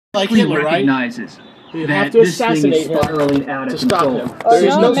Like Hitler, recognizes you that have to this thing is assassinate him spiraling out to of stop control. him.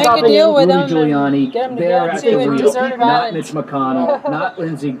 There's no make stopping a deal with Rudy him Giuliani, get him to they're go at to the a wheel. deserted Not island. Mitch McConnell, not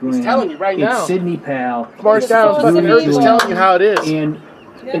Lindsey Graham. He's telling you right now. It's Sidney Powell. Mark down, fucking Earth is telling you how it is. And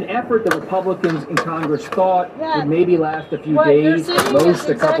an effort that Republicans in Congress thought would maybe last a few What you're days, seeing at most is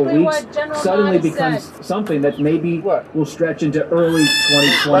a couple exactly weeks, what General suddenly Mattis becomes said. something that maybe will stretch into early Right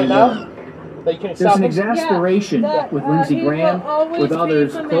 2021. now? That you can There's stop an him? exasperation with Lindsey he Graham, will always with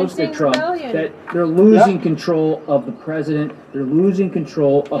others be close to fomenting Trump, rebellion. that they're losing control of the president. They're losing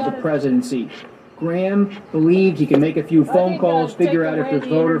control of the presidency. Graham believed he can make a few phone calls, figure out if there's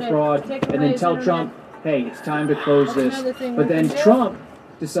voter fraud, and then tell Trump, hey, it's time to close this. But then Trump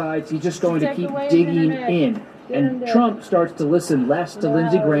decides he's just going to keep digging in. And Trump starts to listen less to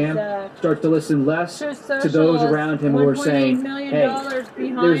Lindsey Graham, starts to listen less to those around him who are saying, hey,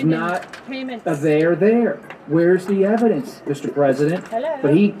 there's not a there. Where's the evidence, Mr. President?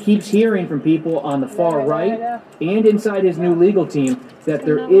 But he keeps hearing from people on the far right and inside his new legal team that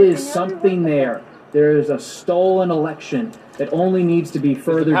there is something there. There is a stolen election that only needs to be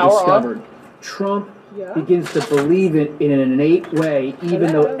further discovered. Trump begins to believe it in an innate way,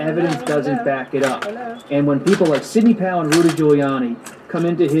 even though evidence doesn't back it up. And when people like Sidney Powell and Rudy Giuliani come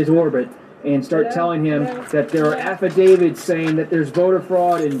into his orbit and start telling him that there are affidavits saying that there's voter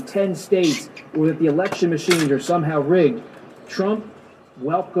fraud in 10 states or that the election machines are somehow rigged, Trump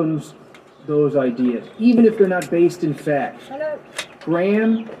welcomes those ideas, even if they're not based in fact.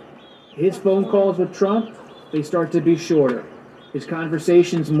 Graham, his phone calls with Trump, they start to be shorter. His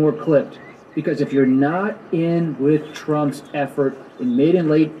conversations more clipped. Because if you're not in with Trump's effort in mid and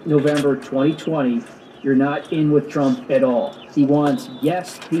late November 2020, you're not in with Trump at all. He wants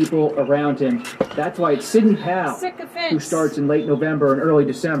yes people around him. That's why it's Sidney Powell who starts in late November and early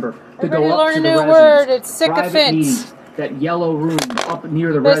December to go up to the residence. Private meetings, that yellow room up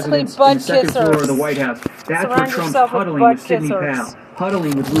near the residence on the second floor of the White House. That's where Trump's huddling with Sidney Powell,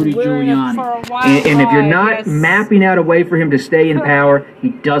 huddling with Rudy Giuliani. And if you're not mapping out a way for him to stay in power, he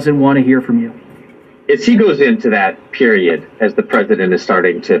doesn't want to hear from you. As he goes into that period, as the president is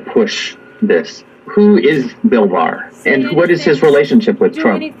starting to push this, who is Bill Barr? And what is his relationship with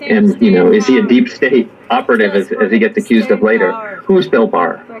Trump? And, is he a deep state operative as he gets accused of later? Who's Bill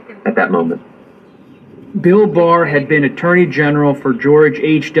Barr at that moment? Bill Barr had been Attorney General for George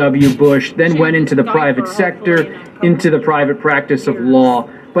H.W. Bush, then went into the private sector, into the private practice of law,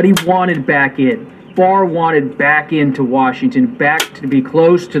 but he wanted back in. Barr wanted back into Washington, back to be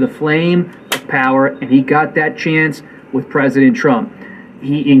close to the flame of power, and he got that chance with President Trump.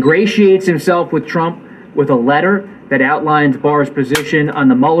 He ingratiates himself with Trump with a letter that outlines Barr's position on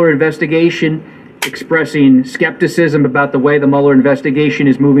the Mueller investigation, expressing skepticism about the way the Mueller investigation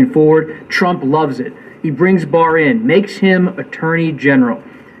is moving forward. Trump loves it. He brings Barr in, makes him Attorney General.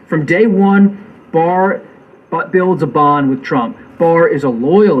 From day one, Barr builds a bond with Trump. Barr is a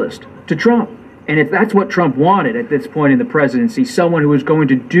loyalist to Trump. And if that's what Trump wanted at this point in the presidency, someone who was going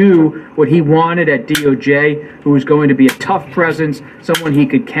to do what he wanted at DOJ, who was going to be a tough presence, someone he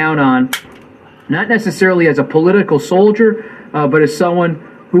could count on, not necessarily as a political soldier, but as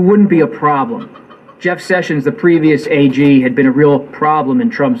someone who wouldn't be a problem. Jeff Sessions, the previous AG, had been a real problem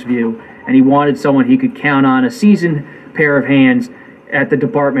in Trump's view, and he wanted someone he could count on, a seasoned pair of hands at the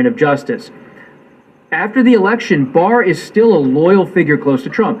Department of Justice. After the election, Barr is still a loyal figure close to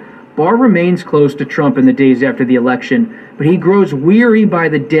Trump. Barr remains close to Trump in the days after the election, but he grows weary by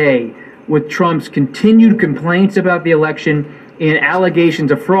the day with Trump's continued complaints about the election and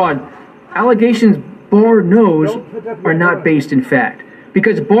allegations of fraud. Allegations Barr knows are not based in fact,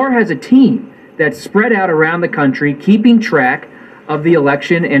 because Barr has a team that's spread out around the country, keeping track of the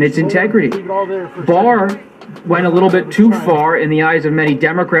election and its integrity. Barr went a little bit too far in the eyes of many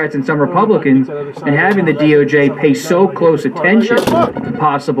Democrats and some Republicans in having the DOJ pay so close attention to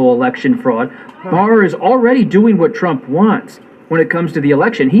possible election fraud. Barr is already doing what Trump wants when it comes to the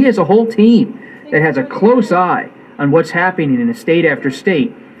election. He has a whole team that has a close eye on what's happening in state after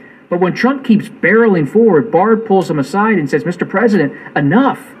state. But when Trump keeps barreling forward, Barr pulls him aside and says, Mr. President,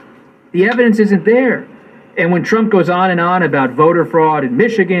 enough. The evidence isn't there. And when Trump goes on and on about voter fraud in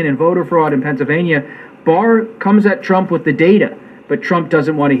Michigan and voter fraud in Pennsylvania, Barr comes at Trump with the data, but Trump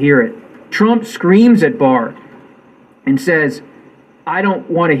doesn't want to hear it. Trump screams at Barr and says, I don't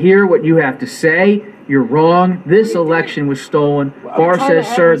want to hear what you have to say. You're wrong. This election was stolen. Barr says,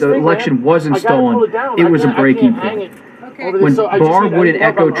 sir, the election wasn't stolen. It was a breaking point. When Barr wouldn't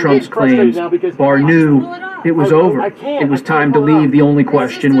echo Trump's claims, Barr knew It was over. It was time to leave. The only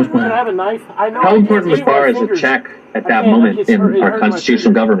question was when. How important was Barr as a check at that moment in our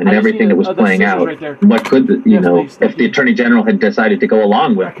constitutional government and everything that was playing out? What could, if the Attorney General had decided to go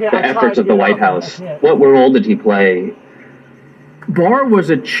along with the efforts of the White House, what role did he play? Barr was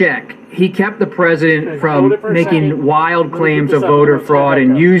a check. He kept the president from making wild claims of voter fraud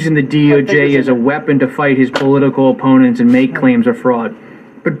and using the DOJ as a weapon to fight his political opponents and make claims of fraud.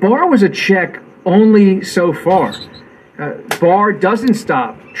 But Barr was a check only so far. Barr doesn't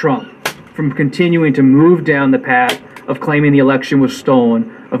stop Trump from continuing to move down the path of claiming the election was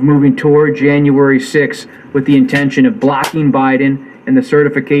stolen, of moving toward January 6th with the intention of blocking Biden and the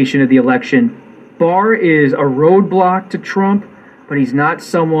certification of the election. Barr is a roadblock to Trump, but he's not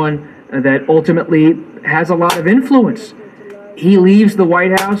someone that ultimately has a lot of influence. He leaves the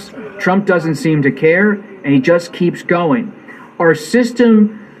White House, Trump doesn't seem to care, and he just keeps going. Our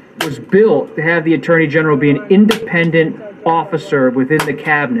system was built to have the Attorney General be an independent officer within the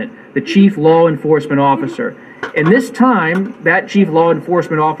cabinet, the chief law enforcement officer. And this time, that chief law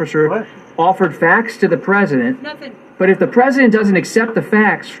enforcement officer offered facts to the president. But if the president doesn't accept the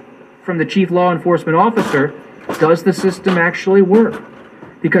facts from the chief law enforcement officer, does the system actually work?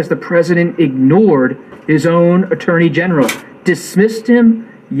 Because the president ignored his own Attorney General, dismissed him,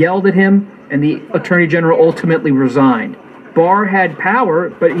 yelled at him, and the Attorney General ultimately resigned. Barr had power,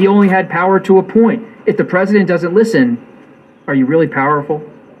 but he only had power to a point. If the president doesn't listen, are you really powerful?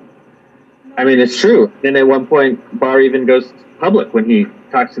 I mean, it's true. And at one point, Barr even goes public when he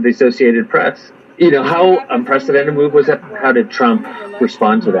talks to the Associated Press. How unprecedented a move was that? How did Trump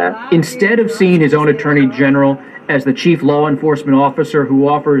respond to that? Instead of seeing his own Attorney General as the chief law enforcement officer who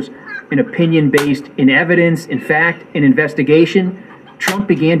offers an opinion based in evidence, in fact, in investigation, Trump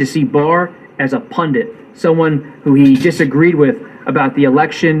began to see Barr as a pundit, someone who he disagreed with about the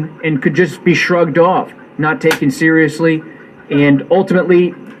election and could just be shrugged off, not taken seriously, and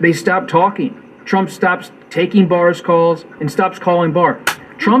ultimately they stopped talking. Trump stops taking Barr's calls and stops calling Barr.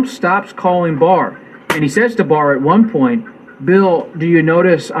 Trump stops calling Barr, and he says to Barr at one point, "Bill, do you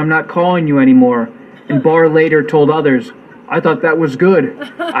notice I'm not calling you anymore?" And Barr later told others, "I thought that was good.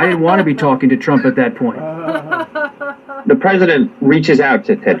 I didn't want to be talking to Trump at that point." The president reaches out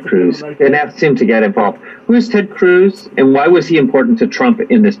to Ted Cruz and asks him to get involved. Who is Ted Cruz, and why was he important to Trump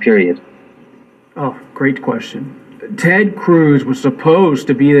in this period? Oh, great question. Ted Cruz was supposed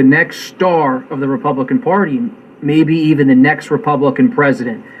to be the next star of the Republican Party, maybe even the next Republican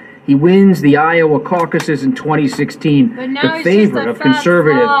president. He wins the Iowa caucuses in 2016, the favorite of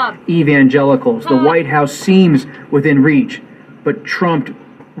conservative evangelicals. The White House seems within reach, but Trump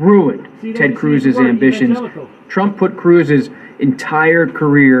ruined Ted Cruz's ambitions. Trump put Cruz's entire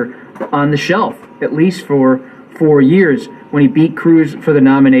career on the shelf, at least for 4 years, when he beat Cruz for the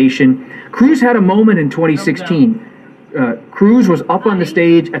nomination. Cruz had a moment in 2016. Cruz was up on the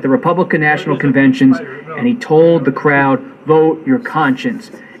stage at the Republican National Conventions, and he told the crowd, "Vote your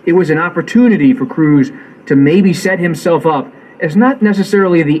conscience." It was an opportunity for Cruz to maybe set himself up as not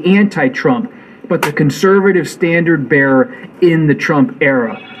necessarily the anti-Trump, but the conservative standard bearer in the Trump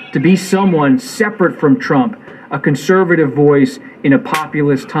era, to be someone separate from Trump, a conservative voice in a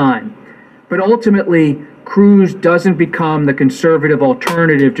populist time. But ultimately, Cruz doesn't become the conservative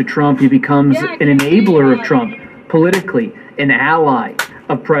alternative to Trump. He becomes an enabler of Trump, politically, an ally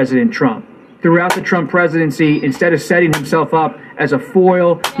of President Trump. Throughout the Trump presidency, instead of setting himself up as a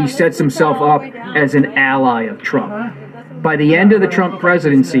foil, he sets himself up as an ally of Trump. By the end of the Trump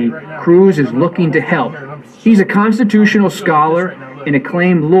presidency, Cruz is looking to help. He's a constitutional scholar, an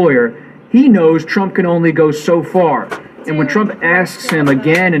acclaimed lawyer. He knows Trump can only go so far. And when Trump asks him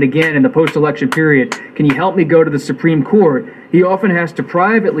again and again in the post-election period, "Can you help me go to the Supreme Court?" he often has to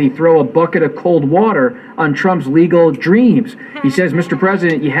privately throw a bucket of cold water on Trump's legal dreams. He says, "Mr.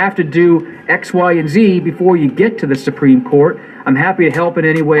 President, you have to do X, Y, and Z before you get to the Supreme Court. I'm happy to help in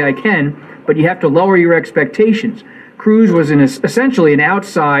any way I can, but you have to lower your expectations." Cruz was essentially an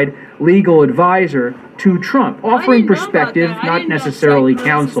outside legal advisor to Trump, offering perspective, not necessarily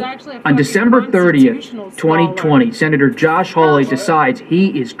counsel. On December 30th, 2020, Senator Josh Hawley decides he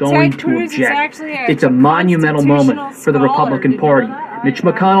is going to object. It's a monumental moment for the Republican Party. Mitch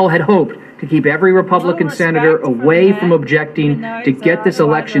McConnell had hoped to keep every Republican senator away from objecting to get this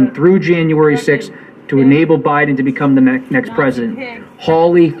election through January 6th to enable Biden to become the next president.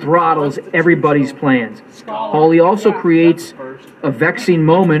 Hawley throttles everybody's plans. Hawley also creates a vexing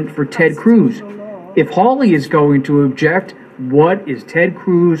moment for Ted Cruz. If Hawley is going to object, what is Ted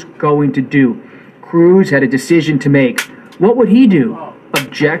Cruz going to do? Cruz had a decision to make. What would he do?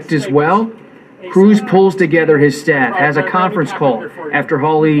 Object as well? Cruz pulls together his staff, has a conference call after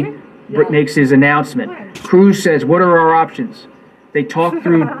Hawley makes his announcement. Cruz says, what are our options? They talk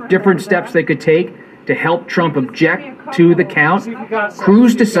through different steps they could take to help Trump object to the count.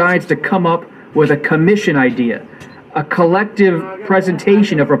 Cruz decides to come up with a commission idea, a collective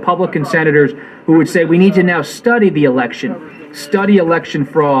presentation of Republican senators who would say we need to now study the election, study election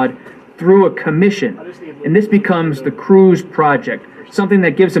fraud through a commission. And this becomes the Cruz Project, something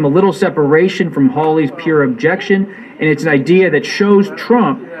that gives him a little separation from Hawley's pure objection. And it's an idea that shows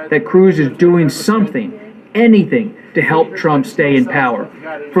Trump that Cruz is doing something, anything, to help Trump stay in power.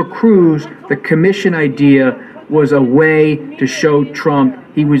 For Cruz, the commission idea was a way to show Trump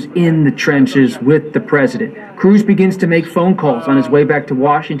he was in the trenches with the president. Cruz begins to make phone calls on his way back to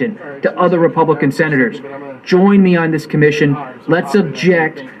Washington to other Republican senators. Join me on this commission. Let's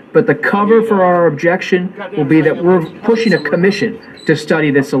object. But the cover for our objection will be that we're pushing a commission to study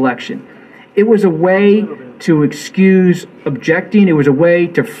this election. It was a way to excuse objecting. It was a way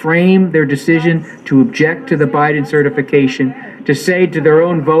to frame their decision to object to the Biden certification, to say to their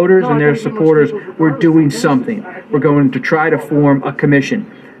own voters and their supporters, we're doing something. We're going to try to form a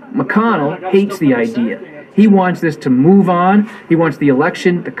commission. McConnell hates the idea. He wants this to move on. He wants the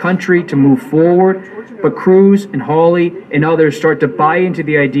election, the country to move forward. But Cruz and Hawley and others start to buy into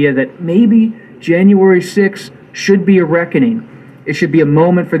the idea that maybe January 6th should be a reckoning. It should be a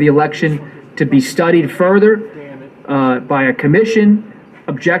moment for the election to be studied further by a commission.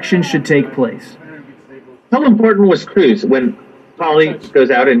 Objections should take place. How important was Cruz when Hawley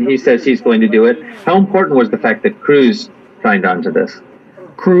goes out and he says he's going to do it? How important was the fact that Cruz signed on to this?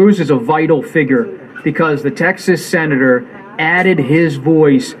 Cruz is a vital figure because the Texas senator added his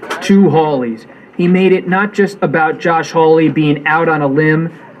voice to Hawley's. He made it not just about Josh Hawley being out on a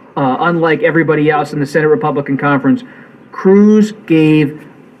limb, unlike everybody else in the Senate Republican Conference. Cruz gave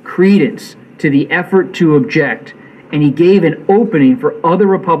credence to the effort to object, and he gave an opening for other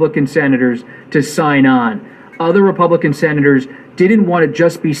Republican senators to sign on. Other Republican senators didn't want to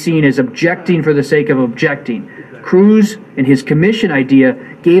just be seen as objecting for the sake of objecting. Cruz and his commission idea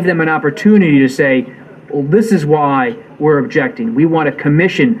gave them an opportunity to say, well, this is why we're objecting. We want a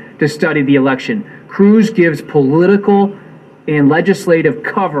commission to study the election. Cruz gives political and legislative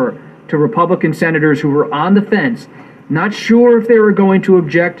cover to Republican senators who were on the fence, not sure if they were going to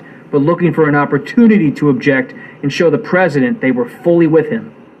object, but looking for an opportunity to object and show the president they were fully with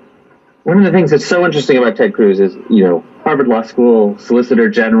him. One of the things that's so interesting about Ted Cruz is, Harvard Law School Solicitor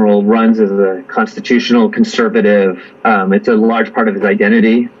General, runs as a constitutional conservative. It's a large part of his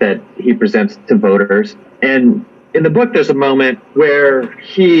identity that he presents to voters. And in the book, there's a moment where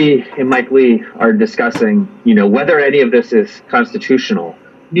he and Mike Lee are discussing, whether any of this is constitutional.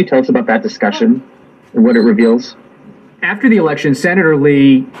 Can you tell us about that discussion and what it reveals? After the election, Senator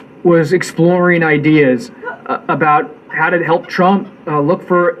Lee was exploring ideas about how to help Trump look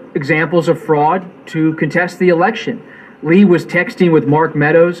for examples of fraud to contest the election. Lee was texting with Mark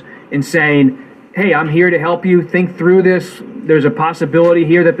Meadows and saying, hey, I'm here to help you think through this. There's a possibility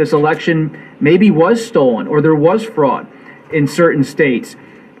here that this election maybe was stolen or there was fraud in certain states.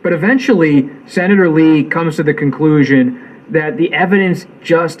 But eventually, Senator Lee comes to the conclusion that the evidence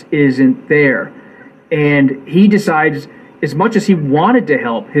just isn't there. And he decides, as much as he wanted to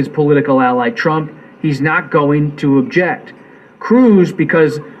help his political ally Trump, he's not going to object. Cruz,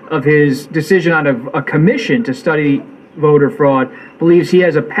 because of his decision on a commission to study voter fraud, believes he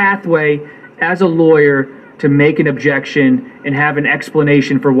has a pathway as a lawyer to make an objection and have an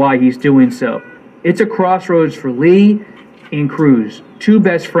explanation for why he's doing so. It's a crossroads for Lee and Cruz, two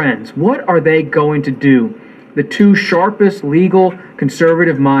best friends. What are they going to do? The two sharpest legal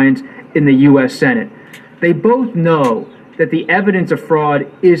conservative minds in the U.S. Senate. They both know that the evidence of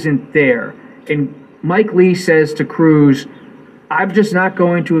fraud isn't there. And Mike Lee says to Cruz, I'm just not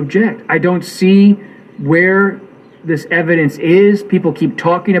going to object. I don't see where this evidence is. People keep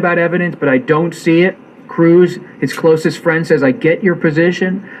talking about evidence, but I don't see it. Cruz, his closest friend, says, I get your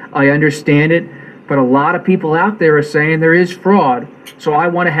position. I understand it. But a lot of people out there are saying there is fraud. So I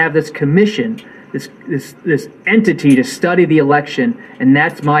want to have this commission, this entity to study the election, and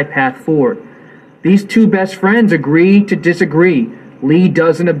that's my path forward. These two best friends agree to disagree. Lee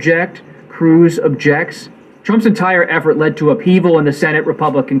doesn't object. Cruz objects. Trump's entire effort led to upheaval in the Senate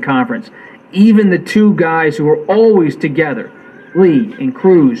Republican Conference. Even the two guys who were always together, Lee and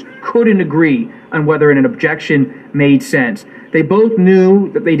Cruz, couldn't agree on whether an objection made sense. They both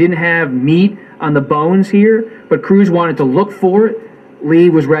knew that they didn't have meat on the bones here, but Cruz wanted to look for it. Lee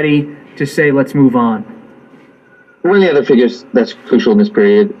was ready to say, let's move on. One of the other figures that's crucial in this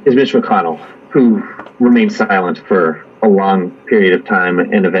period is Mitch McConnell, who remained silent for a long period of time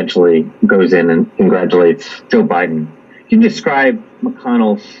and eventually goes in and congratulates Joe Biden. Can you describe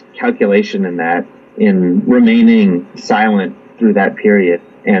McConnell's calculation in that, in remaining silent through that period,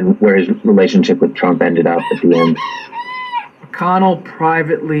 and where his relationship with Trump ended up at the end? McConnell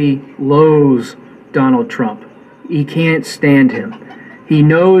privately loathes Donald Trump. He can't stand him. He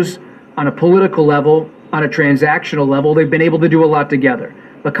knows on a political level, on a transactional level, they've been able to do a lot together.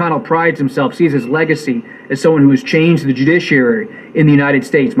 McConnell prides himself, sees his legacy as someone who has changed the judiciary in the United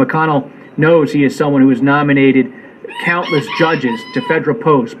States. McConnell knows he is someone who has nominated countless judges to federal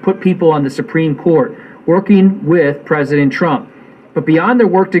posts, put people on the Supreme Court, working with President Trump. But beyond their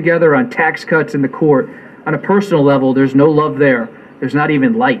work together on tax cuts in the court, on a personal level, there's no love there. There's not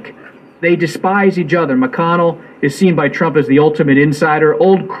even like. They despise each other. McConnell is seen by Trump as the ultimate insider,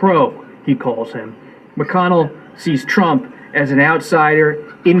 old crow, he calls him. McConnell sees Trump as an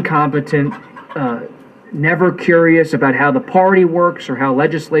outsider, incompetent, never curious about how the party works or how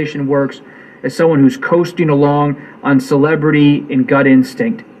legislation works, as someone who's coasting along on celebrity and gut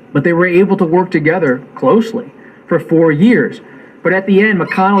instinct. But they were able to work together closely for 4 years. But at the end,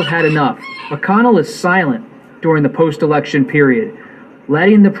 McConnell's had enough. McConnell is silent during the post-election period,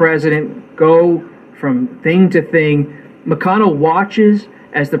 letting the president go from thing to thing. McConnell watches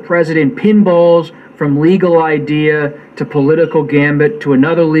as the president pinballs from legal idea to political gambit to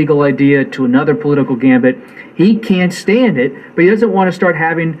another legal idea to another political gambit. He can't stand it, but he doesn't want to start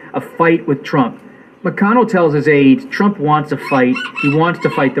having a fight with Trump. McConnell tells his aides Trump wants a fight. He wants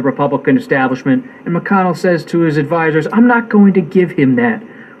to fight the Republican establishment. And McConnell says to his advisors, I'm not going to give him that.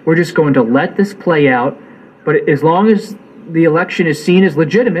 We're just going to let this play out. But as long as the election is seen as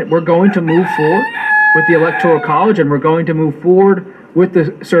legitimate, we're going to move forward with the Electoral College, and we're going to move forward with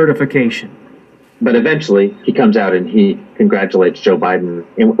the certification. But eventually, he comes out and he congratulates Joe Biden.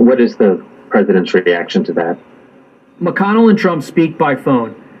 And what is the president's reaction to that? McConnell and Trump speak by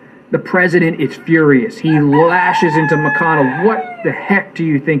phone. The president is furious. He lashes into McConnell. What the heck do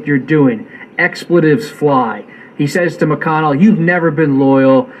you think you're doing? Expletives fly. He says to McConnell, you've never been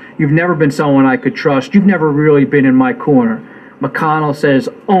loyal. You've never been someone I could trust. You've never really been in my corner. McConnell says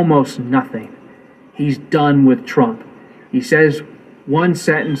almost nothing. He's done with Trump. He says one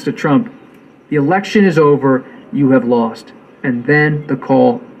sentence to Trump, the election is over, you have lost. And then the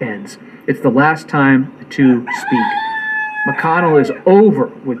call ends. It's the last time the two speak. McConnell is over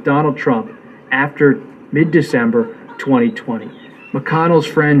with Donald Trump after mid-December 2020. McConnell's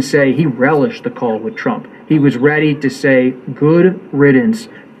friends say he relished the call with Trump. He was ready to say good riddance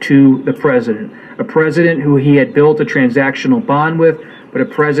to the president, a president who he had built a transactional bond with, but a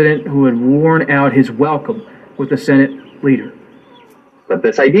president who had worn out his welcome with the Senate leader. But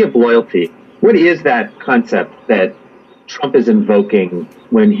this idea of loyalty, what is that concept that Trump is invoking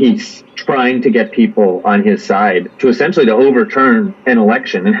when he's trying to get people on his side to essentially to overturn an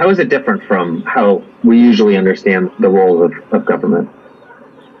election? And how is it different from how we usually understand the role of government?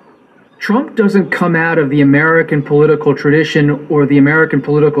 Trump doesn't come out of the American political tradition or the American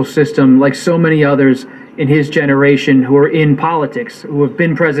political system like so many others in his generation who are in politics, who have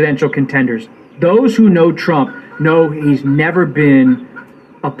been presidential contenders. Those who know Trump know he's never been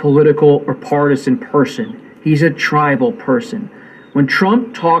a political or partisan person. He's a tribal person. When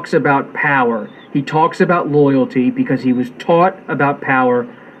Trump talks about power, he talks about loyalty because he was taught about power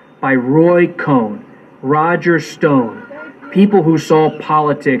by Roy Cohn, Roger Stone, people who saw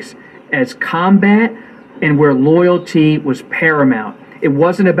politics as combat and where loyalty was paramount. It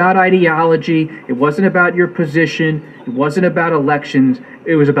wasn't about ideology. It wasn't about your position. It wasn't about elections.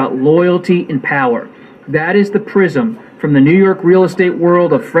 It was about loyalty and power. That is the prism from the New York real estate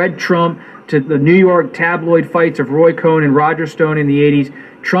world of Fred Trump to the New York tabloid fights of Roy Cohn and Roger Stone in the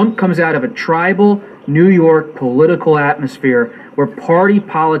 80s. Trump comes out of a tribal New York political atmosphere where party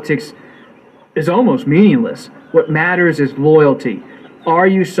politics is almost meaningless. What matters is loyalty. Are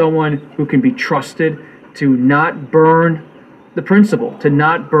you someone who can be trusted to not burn the principle, to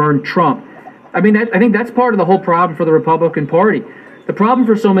not burn Trump? I think that's part of the whole problem for the Republican Party. The problem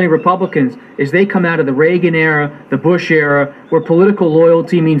for so many Republicans is they come out of the Reagan era, the Bush era, where political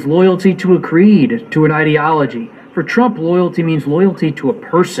loyalty means loyalty to a creed, to an ideology. For Trump, loyalty means loyalty to a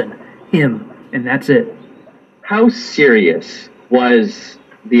person, him, and that's it. How serious was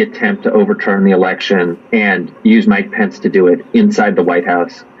the attempt to overturn the election and use Mike Pence to do it inside the White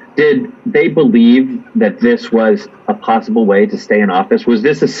House? Did they believe that this was a possible way to stay in office? Was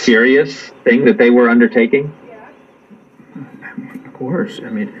this a serious thing that they were undertaking? Of course.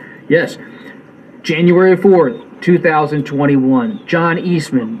 Yes. January 4th, 2021, John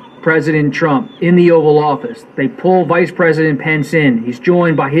Eastman, President Trump, in the Oval Office. They pull Vice President Pence in. He's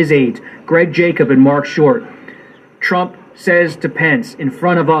joined by his aides, Greg Jacob and Mark Short. Trump says to Pence in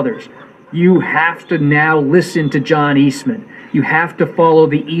front of others, You have to now listen to John Eastman. You have to follow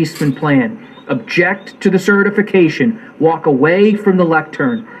the Eastman plan. Object to the certification, walk away from the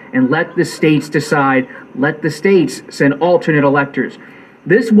lectern, and let the states decide. Let the states send alternate electors.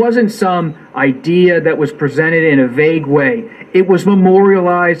 This wasn't some idea that was presented in a vague way. It was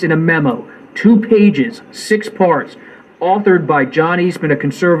memorialized in a memo, 2 pages, 6 parts, authored by John Eastman, a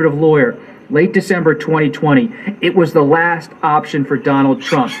conservative lawyer, late December 2020. It was the last option for Donald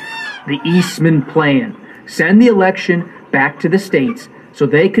Trump. The Eastman plan. Send the election back to the states so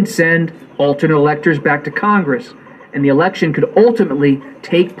they could send alternate electors back to Congress, and the election could ultimately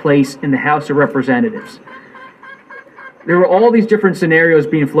take place in the House of Representatives. There were all these different scenarios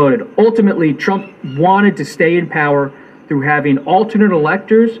being floated. Ultimately, Trump wanted to stay in power through having alternate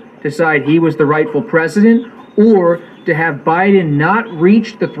electors decide he was the rightful president, or to have Biden not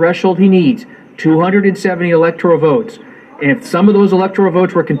reach the threshold he needs, 270 electoral votes. And if some of those electoral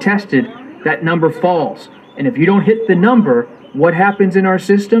votes were contested, that number falls. And if you don't hit the number, what happens in our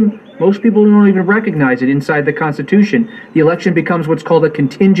system? Most people don't even recognize it inside the Constitution. The election becomes what's called a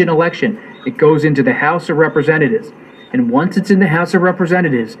contingent election. It goes into the House of Representatives. And once it's in the House of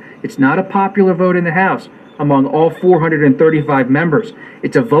Representatives, it's not a popular vote in the House among all 435 members.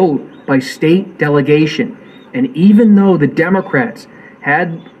 It's a vote by state delegation. And even though the Democrats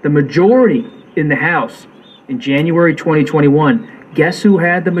had the majority in the House in January 2021, guess who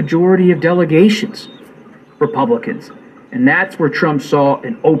had the majority of delegations? Republicans. And that's where Trump saw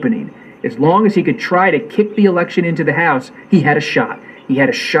an opening. As long as he could try to kick the election into the House, he had a shot. He had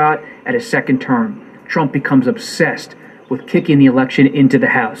a shot at a second term. Trump becomes obsessed with kicking the election into the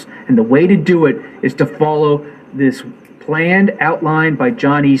House. And the way to do it is to follow this plan outlined by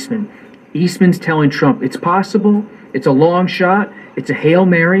John Eastman. Eastman's telling Trump, it's possible, it's a long shot, it's a Hail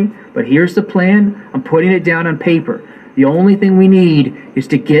Mary, but here's the plan. I'm putting it down on paper. The only thing we need is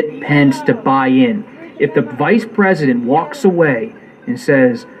to get Pence to buy in. If the vice president walks away and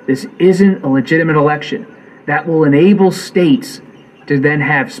says this isn't a legitimate election, that will enable states to then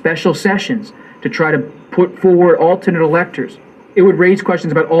have special sessions to try to put forward alternate electors. It would raise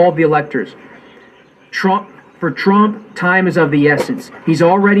questions about all the electors. For Trump, time is of the essence. He's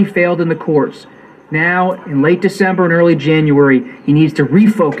already failed in the courts. Now, in late December and early January, he needs to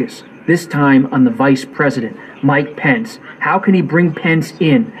refocus, this time on the vice president, Mike Pence. How can he bring Pence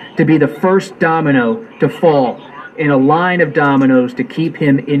in to be the first domino to fall in a line of dominoes to keep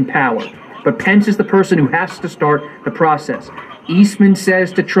him in power? But Pence is the person who has to start the process. Eastman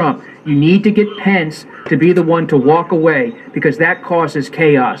says to Trump, you need to get Pence to be the one to walk away, because that causes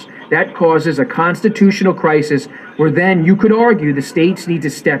chaos. That causes a constitutional crisis where then you could argue the states need to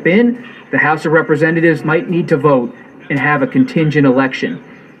step in, the House of Representatives might need to vote and have a contingent election.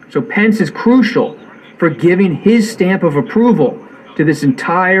 So Pence is crucial for giving his stamp of approval to this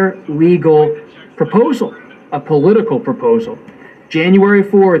entire legal proposal, a political proposal. January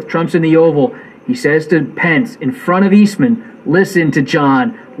 4th, Trump's in the Oval. He says to Pence in front of Eastman, listen to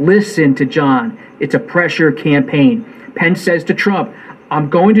John, listen to John. It's a pressure campaign. Pence says to Trump, I'm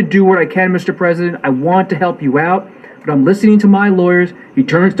going to do what I can, Mr. President. I want to help you out, but I'm listening to my lawyers. He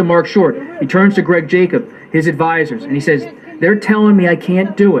turns to Mark Short. He turns to Greg Jacob, his advisors, and he says, they're telling me I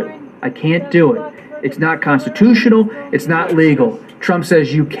can't do it. I can't do it. It's not constitutional. It's not legal. Trump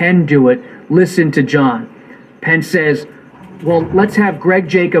says you can do it. Listen to John. Pence says, well, let's have Greg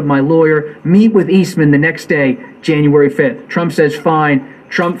Jacob, my lawyer, meet with Eastman the next day, January 5th. Trump says fine.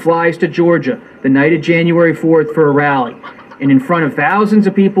 Trump flies to Georgia the night of January 4th for a rally. And in front of thousands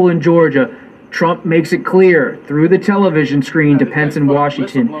of people in Georgia, Trump makes it clear through the television screen to Pence in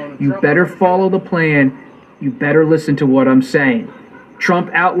Washington, you better follow the plan. You better listen to what I'm saying.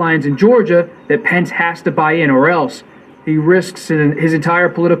 Trump outlines in Georgia that Pence has to buy in, or else he risks his entire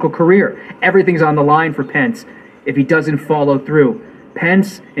political career. Everything's on the line for Pence if he doesn't follow through.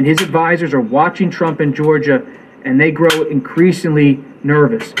 Pence and his advisors are watching Trump in Georgia, and they grow increasingly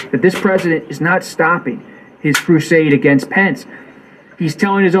nervous that this president is not stopping his crusade against Pence. He's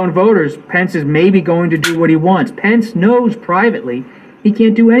telling his own voters Pence is maybe going to do what he wants. Pence knows privately he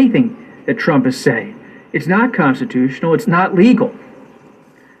can't do anything that Trump is saying. It's not constitutional. It's not legal.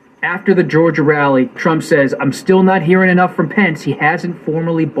 After the Georgia rally, Trump says, I'm still not hearing enough from Pence. He hasn't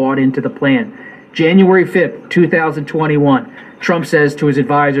formally bought into the plan. January 5th, 2021, Trump says to his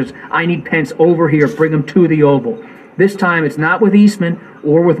advisors, I need Pence over here. Bring him to the Oval. This time, it's not with Eastman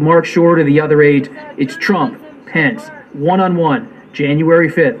or with Mark Short or the other aides. It's Trump, Pence, one-on-one, January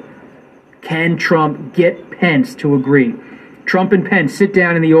 5th. Can Trump get Pence to agree? Trump and Pence sit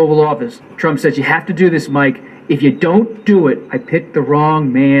down in the Oval Office. Trump says, you have to do this, Mike. If you don't do it, I picked the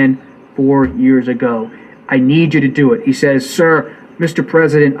wrong man 4 years ago. I need you to do it. He says, sir, Mr.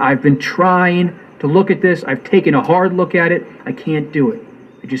 President, I've been trying to look at this. I've taken a hard look at it. I can't do it.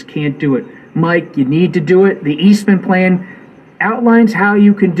 I just can't do it. Mike, you need to do it. The Eastman Plan outlines how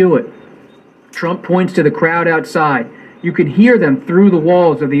you can do it. Trump points to the crowd outside. You can hear them through the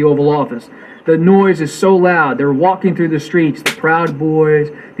walls of the Oval Office. The noise is so loud. They're walking through the streets. The Proud Boys,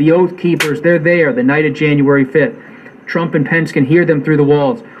 the Oath Keepers, they're there the night of January 5th. Trump and Pence can hear them through the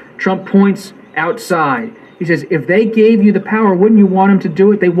walls. Trump points outside. He says, if they gave you the power, wouldn't you want them to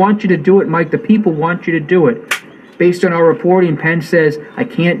do it? They want you to do it, Mike. The people want you to do it. Based on our reporting, Pence says, I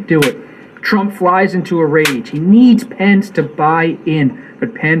can't do it. Trump flies into a rage. He needs Pence to buy in,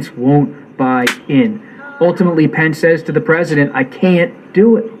 but Pence won't buy in. Ultimately, Pence says to the president, I can't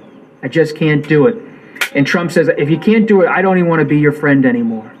do it. I just can't do it. And Trump says, if you can't do it, I don't even want to be your friend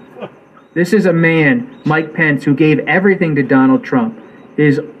anymore. This is a man, Mike Pence, who gave everything to Donald Trump.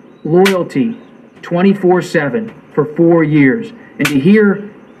 His loyalty 24/7 for 4 years. And to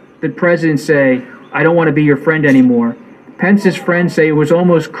hear the president say, I don't want to be your friend anymore, Pence's friends say it was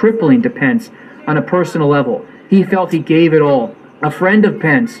almost crippling to Pence on a personal level. He felt he gave it all. A friend of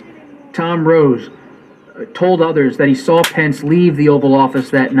Pence, Tom Rose, told others that he saw Pence leave the Oval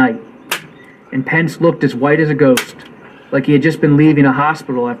Office that night. And Pence looked as white as a ghost, like he had just been leaving a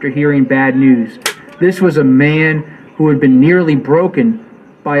hospital after hearing bad news. This was a man who had been nearly broken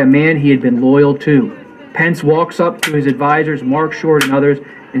by a man he had been loyal to. Pence walks up to his advisors, Mark Short and others,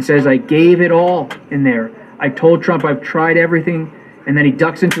 and says, I gave it all in there. I told Trump I've tried everything, and then he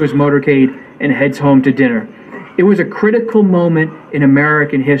ducks into his motorcade and heads home to dinner. It was a critical moment in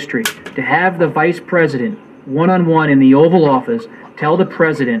American history to have the vice president, one-on-one in the Oval Office, tell the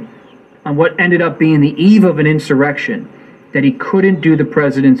president on what ended up being the eve of an insurrection that he couldn't do the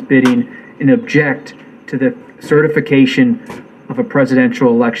president's bidding and object to the certification of a presidential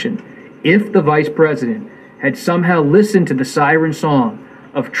election. If the vice president had somehow listened to the siren song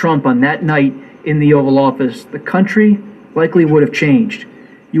of Trump on that night in the Oval Office, the country likely would have changed.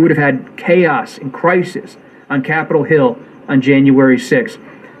 You would have had chaos and crisis on Capitol Hill on January 6th.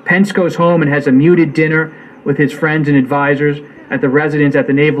 Pence goes home and has a muted dinner with his friends and advisors at the residence at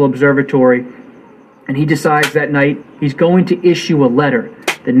the Naval Observatory, and he decides that night he's going to issue a letter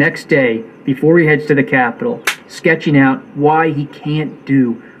the next day before he heads to the Capitol, sketching out why he can't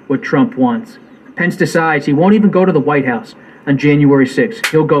do what Trump wants. Pence decides he won't even go to the White House on January 6th.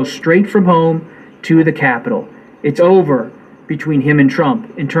 He'll go straight from home to the Capitol. It's over between him and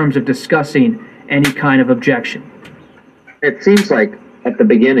Trump in terms of discussing any kind of objection. It seems like at the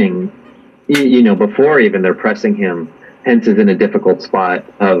beginning, before even they're pressing him, Pence is in a difficult spot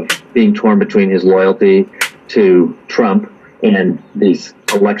of being torn between his loyalty to Trump and these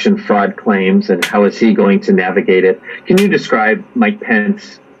election fraud claims, and how is he going to navigate it? Can you describe Mike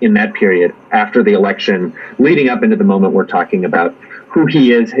Pence in that period after the election, leading up into the moment we're talking about, who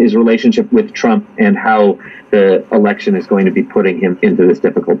he is, his relationship with Trump, and how the election is going to be putting him into this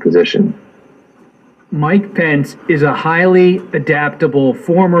difficult position? Mike Pence is a highly adaptable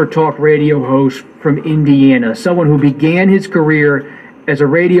former talk radio host from Indiana, someone who began his career as a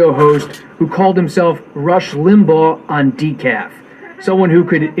radio host who called himself Rush Limbaugh on decaf, someone who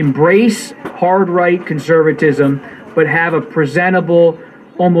could embrace hard-right conservatism but have a presentable,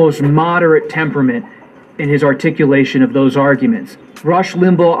 almost moderate temperament in his articulation of those arguments. Rush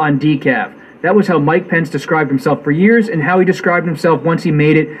Limbaugh on decaf. That was how Mike Pence described himself for years, and how he described himself once he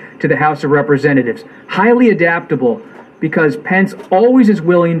made it to the House of Representatives. Highly adaptable, because Pence always is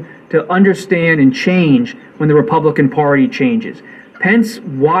willing to understand and change when the Republican Party changes. Pence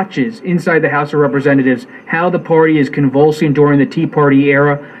watches inside the House of Representatives how the party is convulsing during the Tea Party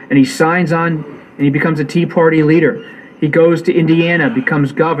era, and he signs on and he becomes a Tea Party leader. He goes to Indiana,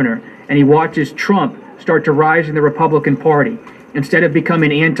 becomes governor, and he watches Trump start to rise in the Republican Party. Instead of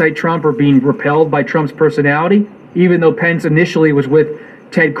becoming anti-Trump or being repelled by Trump's personality, even though Pence initially was with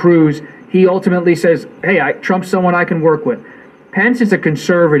Ted Cruz, he ultimately says, hey, Trump's someone I can work with. Pence is a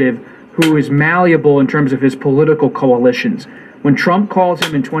conservative who is malleable in terms of his political coalitions. When Trump calls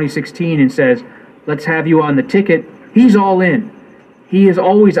him in 2016 and says, let's have you on the ticket, he's all in. He has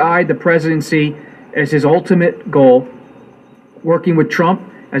always eyed the presidency as his ultimate goal. Working with Trump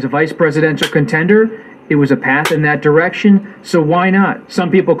as a vice presidential contender, it was a path in that direction, so why not?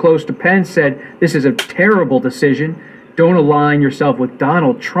 Some people close to Pence said, this is a terrible decision. Don't align yourself with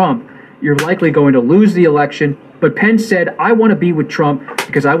Donald Trump. You're likely going to lose the election. But Pence said, I want to be with Trump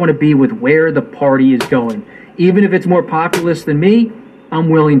because I want to be with where the party is going. Even if it's more populist than me, I'm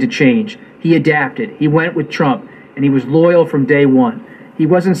willing to change. He adapted. He went with Trump, and he was loyal from day one. He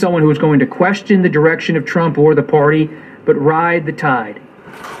wasn't someone who was going to question the direction of Trump or the party, but ride the tide.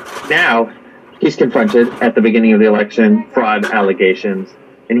 Now, he's confronted at the beginning of the election, fraud allegations,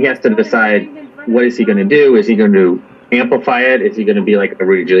 and he has to decide, what is he going to do? Is he going to amplify it? Is he going to be like a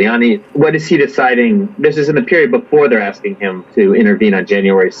Rudy Giuliani? What is he deciding? This is in the period before they're asking him to intervene on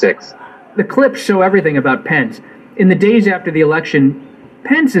January 6th. The clips show everything about Pence. In the days after the election,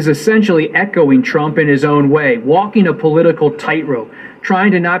 Pence is essentially echoing Trump in his own way, walking a political tightrope,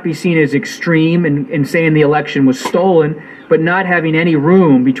 trying to not be seen as extreme and saying the election was stolen, but not having any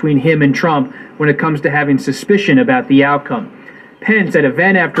room between him and Trump when it comes to having suspicion about the outcome. Pence, at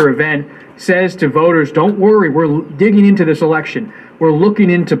event after event, says to voters, don't worry, we're digging into this election. We're looking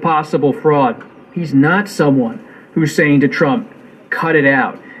into possible fraud. He's not someone who's saying to Trump, cut it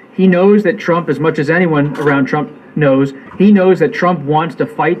out. He knows that Trump, as much as anyone around Trump knows, he knows that Trump wants to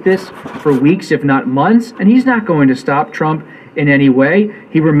fight this for weeks, if not months, and he's not going to stop Trump in any way.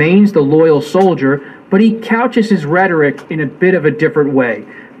 He remains the loyal soldier, but he couches his rhetoric in a bit of a different way.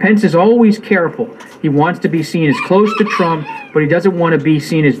 Pence is always careful. He wants to be seen as close to Trump, but he doesn't want to be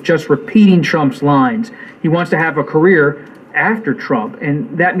seen as just repeating Trump's lines. He wants to have a career after Trump,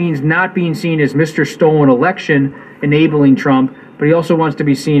 and that means not being seen as Mr. Stolen Election, enabling Trump, but he also wants to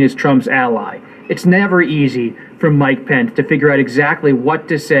be seen as Trump's ally. It's never easy for Mike Pence to figure out exactly what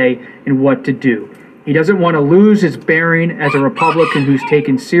to say and what to do. He doesn't want to lose his bearing as a Republican who's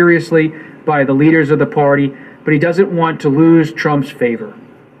taken seriously by the leaders of the party, but he doesn't want to lose Trump's favor.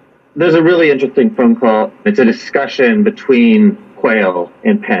 There's a really interesting phone call. It's a discussion between Quayle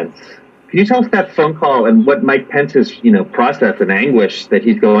and Pence. Can you tell us that phone call and what Mike Pence's, process and anguish that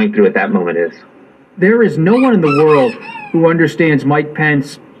he's going through at that moment is? There is no one in the world who understands Mike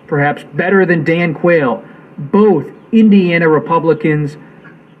Pence perhaps better than Dan Quayle, both Indiana Republicans,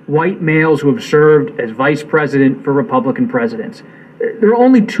 white males who have served as vice president for Republican presidents. There are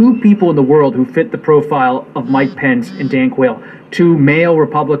only two people in the world who fit the profile of Mike Pence and Dan Quayle, two male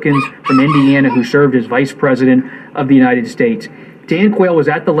Republicans from Indiana who served as vice president of the United States. Dan Quayle was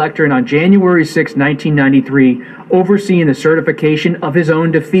at the lectern on January 6, 1993, overseeing the certification of his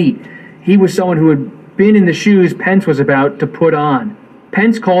own defeat. He was someone who had been in the shoes Pence was about to put on.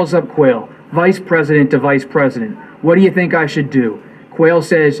 Pence calls up Quayle, vice president to vice president. What do you think I should do? Quayle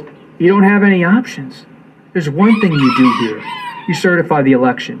says, you don't have any options. There's one thing you do here. You certify the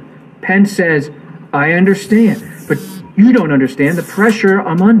election. Pence says, I understand, but you don't understand the pressure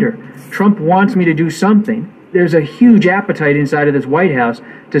I'm under. Trump wants me to do something. There's a huge appetite inside of this White House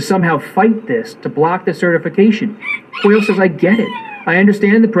to somehow fight this, to block the certification. Quayle says, I get it. I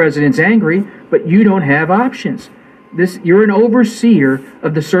understand the president's angry, but you don't have options. You're an overseer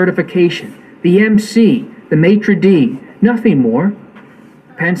of the certification, the MC, the maitre d', nothing more.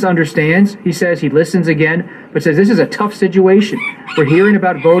 Pence understands. He says he listens again, but says this is a tough situation. We're hearing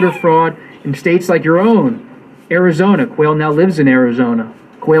about voter fraud in states like your own, Arizona. Quayle now lives in Arizona.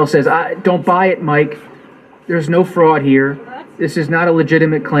 Quayle says, don't buy it, Mike. There's no fraud here. This is not a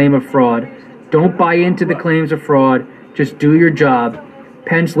legitimate claim of fraud. Don't buy into the claims of fraud. Just do your job.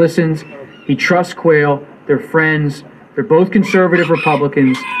 Pence listens. He trusts Quayle. They're friends. They're both conservative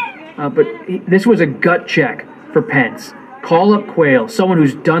Republicans. But this was a gut check for Pence. Call up Quayle, someone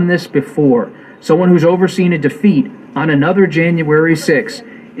who's done this before, someone who's overseen a defeat on another January 6th,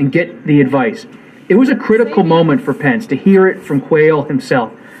 and get the advice. It was a critical moment for Pence to hear it from Quayle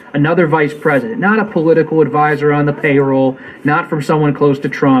himself, another vice president, not a political advisor on the payroll, not from someone close to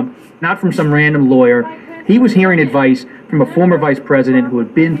Trump, not from some random lawyer. He was hearing advice from a former vice president who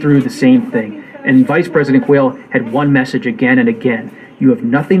had been through the same thing. And Vice President Quayle had one message again and again. You have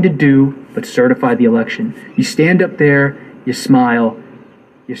nothing to do but certify the election. You stand up there, you smile,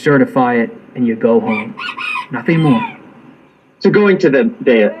 you certify it, and you go home. Nothing more. So going to the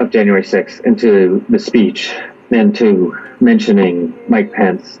day of January 6th and to the speech and to mentioning Mike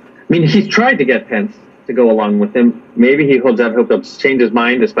Pence, I mean, he's tried to get Pence to go along with him. Maybe he holds out hope he'll change his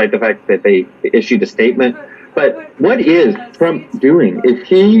mind despite the fact that they issued a statement. But what is Trump doing? Is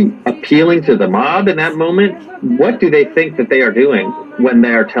he appealing to the mob in that moment? What do they think that they are doing when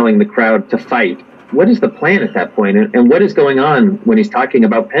they are telling the crowd to fight? What is the plan at that point? And what is going on when he's talking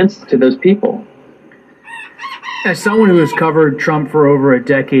about Pence to those people? As someone who has covered Trump for over a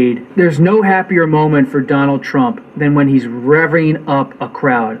decade, there's no happier moment for Donald Trump than when he's revving up a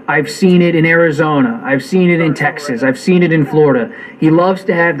crowd. I've seen it in Arizona. I've seen it in Texas. I've seen it in Florida. He loves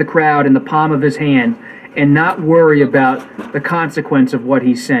to have the crowd in the palm of his hand and not worry about the consequence of what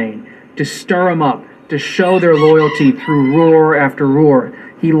he's saying, to stir them up, to show their loyalty through roar after roar.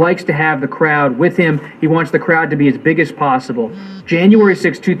 He likes to have the crowd with him. He wants the crowd to be as big as possible. January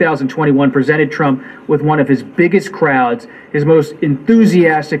 6, 2021 presented Trump with one of his biggest crowds, his most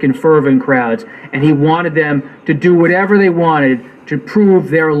enthusiastic and fervent crowds, and he wanted them to do whatever they wanted to prove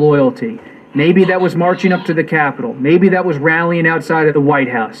their loyalty. Maybe that was marching up to the Capitol. Maybe that was rallying outside of the White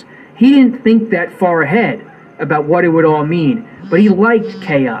House. He didn't think that far ahead about what it would all mean, but he liked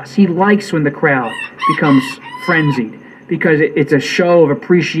chaos. He likes when the crowd becomes frenzied because it's a show of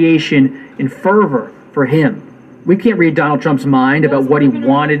appreciation and fervor for him. We can't read Donald Trump's mind about what he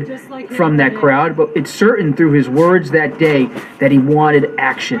wanted from that crowd, but it's certain through his words that day that he wanted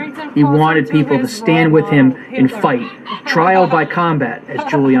action. He wanted people to stand with him and fight. Trial by combat, as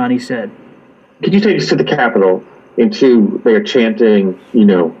Giuliani said. Could you take us to the Capitol? Into they're chanting,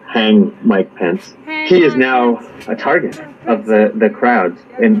 hang Mike Pence. He is now a target of the crowds.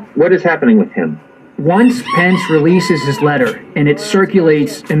 And what is happening with him? Once Pence releases his letter and it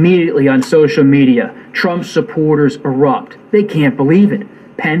circulates immediately on social media, Trump supporters erupt. They can't believe it.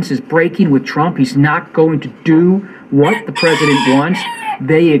 Pence is breaking with Trump. He's not going to do what the president wants.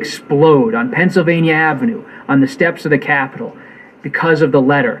 They explode on Pennsylvania Avenue, on the steps of the Capitol, because of the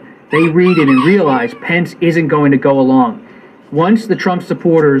letter. They read it and realize Pence isn't going to go along. Once the Trump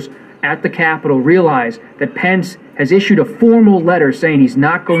supporters at the Capitol realize that Pence has issued a formal letter saying he's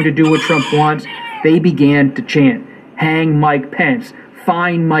not going to do what Trump wants, they began to chant, hang Mike Pence,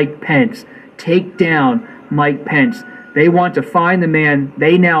 find Mike Pence, take down Mike Pence. They want to find the man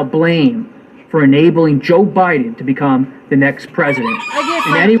they now blame for enabling Joe Biden to become the next president.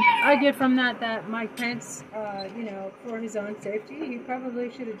 I get from that Mike Pence, for his own safety, he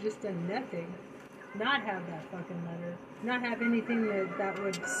probably should have just done nothing. Not have that fucking letter. Not have anything that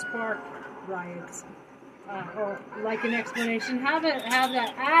would spark riots. Or like an explanation. Have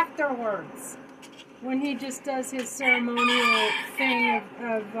that afterwards. When he just does his ceremonial thing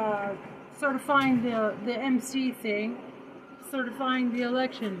of certifying the MC thing, certifying the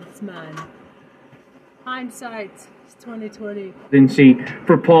elections, man. Hindsight, it's 2020. Didn't see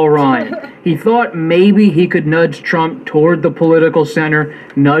for Paul Ryan. He thought maybe he could nudge Trump toward the political center,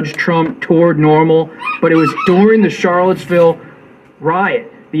 nudge Trump toward normal, but it was during the Charlottesville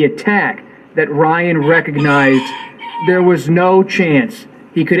riot, the attack, that Ryan recognized there was no chance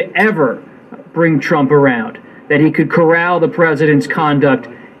he could ever bring Trump around, that he could corral the president's conduct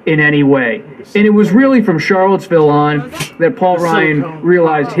in any way. And it was really from Charlottesville on that Paul Ryan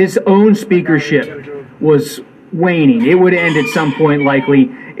realized his own speakership was waning. It would end at some point likely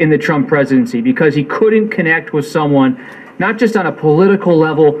in the Trump presidency because he couldn't connect with someone, not just on a political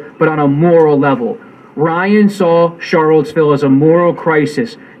level, but on a moral level. Ryan saw Charlottesville as a moral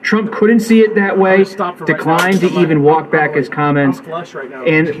crisis. Trump couldn't see it that way, declined to even walk back his comments.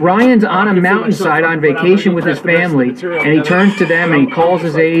 And Ryan's on a mountainside on vacation with his family, and he turns to them and he calls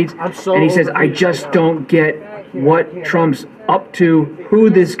his aides, and he says, I just don't get what Trump's up to, who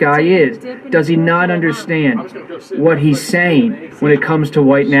this guy is. Does he not understand what he's saying when it comes to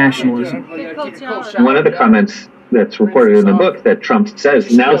white nationalism? One of the comments that's reported in the book that Trump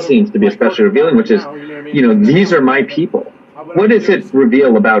says now seems to be especially revealing, which is, these are my people. What does it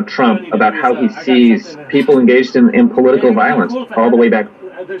reveal about Trump, about how he sees people engaged in political violence all the way back?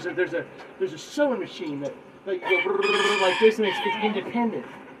 There's a sewing machine that you go like this, and it's independent.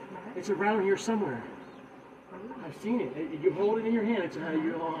 It's around here somewhere. I've seen it. You hold it in your hand. It's a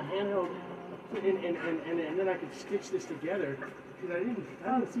handheld, and then I can stitch this together. I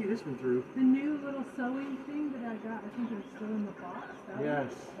didn't see this one through. The new little sewing thing that I got, I think it's still in the box.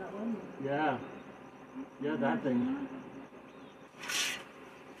 Yes. That one. Yeah. Yeah, that thing.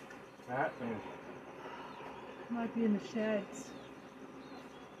 That thing. Might be in the sheds.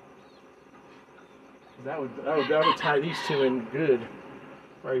 That would tie these two in good,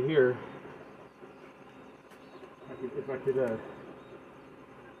 right here. If I could. The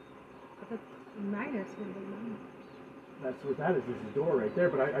magnets would be nice. That's what that is. There's a door right there,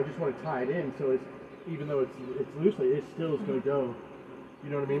 but I just want to tie it in so it's, even though it's loosely, it still is going to go. You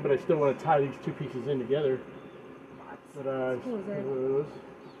know what I mean? But I still want to tie these two pieces in together. But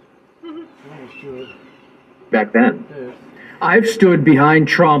back then, I've stood behind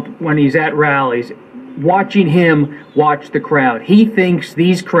Trump when he's at rallies, watching him watch the crowd. He thinks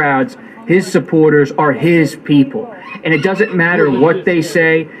these crowds, his supporters, are his people. And it doesn't matter what they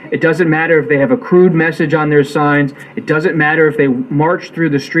say. It doesn't matter if they have a crude message on their signs. It doesn't matter if they march through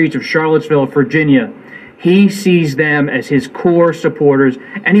the streets of Charlottesville, Virginia. He sees them as his core supporters,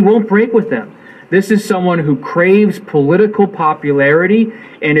 and he won't break with them. This is someone who craves political popularity,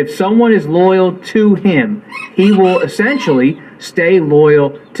 and if someone is loyal to him, he will essentially stay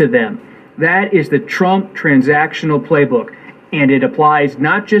loyal to them. That is the Trump transactional playbook, and it applies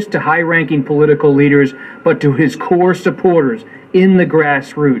not just to high-ranking political leaders, but to his core supporters in the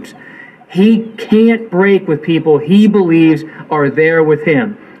grassroots. He can't break with people he believes are there with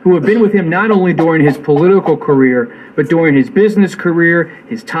him. who have been with him not only during his political career, but during his business career,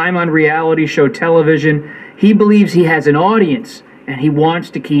 his time on reality show television. He believes he has an audience, and he wants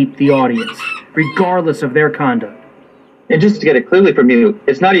to keep the audience, regardless of their conduct. And just to get it clearly from you,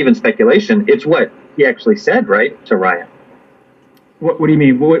 it's not even speculation. It's what he actually said, right, to Ryan. What do you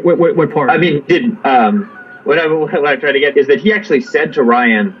mean? What part? I mean, what I'm trying to get is that he actually said to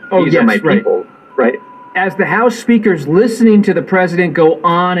Ryan, these are my people, right? As the House Speaker's listening to the president go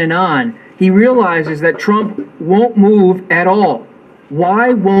on and on, he realizes that Trump won't move at all.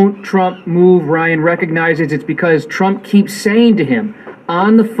 Why won't Trump move? Ryan recognizes it's because Trump keeps saying to him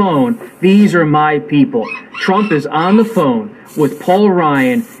on the phone, these are my people. Trump is on the phone with Paul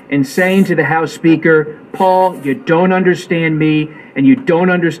Ryan and saying to the House Speaker, Paul, you don't understand me and you don't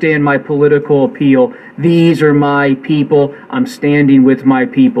understand my political appeal. These are my people. I'm standing with my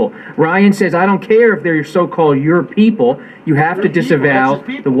people. Ryan says, I don't care if they're so-called your people. You have to disavow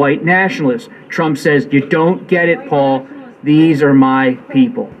the white nationalists. Trump says, you don't get it, Paul. These are my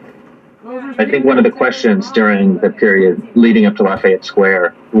people. I think one of the questions during the period leading up to Lafayette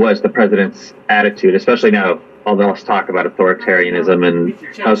Square was the president's attitude, especially now, all this talk about authoritarianism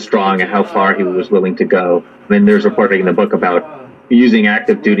and how strong and how far he was willing to go. I mean, there's reporting in the book about using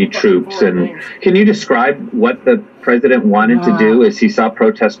active duty troops. And can you describe what the president wanted to do as he saw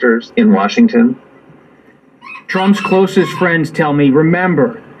protesters in Washington? Trump's closest friends tell me,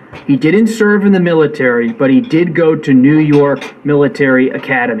 remember, he didn't serve in the military, but he did go to New York Military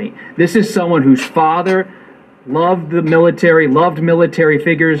Academy. This is someone whose father loved the military, loved military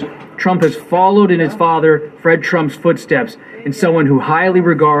figures. Trump has followed in his father, Fred Trump's footsteps, and someone who highly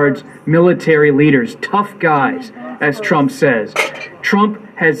regards military leaders, tough guys, as Trump says. Trump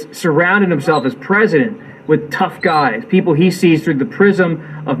has surrounded himself as president with tough guys, people he sees through the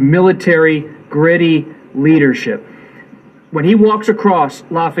prism of military, gritty leadership. When he walks across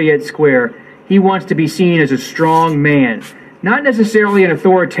Lafayette Square, he wants to be seen as a strong man. Not necessarily an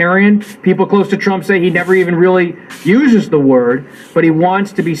authoritarian. People close to Trump say he never even really uses the word, but he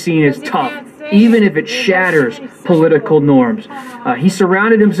wants to be seen as tough, even if it shatters political norms. He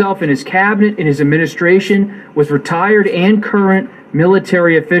surrounded himself in his cabinet, in his administration, with retired and current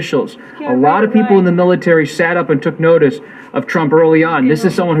military officials. A lot of people in the military sat up and took notice of Trump early on. This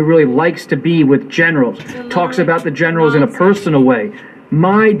is someone who really likes to be with generals, talks about the generals in a personal way.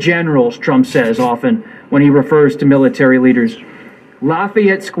 My generals, Trump says often when he refers to military leaders.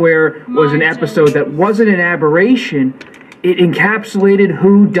 Lafayette Square was an episode that wasn't an aberration. It encapsulated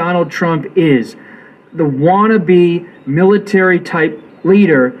who Donald Trump is. The wannabe military-type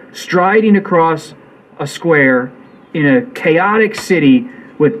leader striding across a square in a chaotic city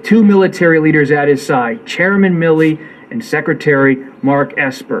with two military leaders at his side, Chairman Milley and Secretary Mark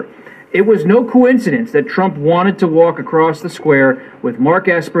Esper. It was no coincidence that Trump wanted to walk across the square with Mark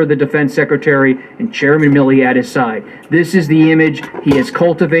Esper, the defense secretary, and Chairman Milley at his side. This is the image he has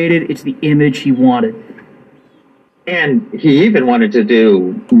cultivated. It's the image he wanted. And he even wanted to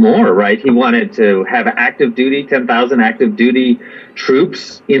do more, right? He wanted to have active duty, 10,000 active duty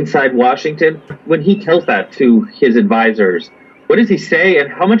troops inside Washington. When he tells that to his advisors, what does he say, and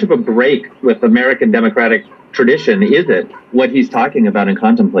how much of a break with American democratic tradition is it, what he's talking about and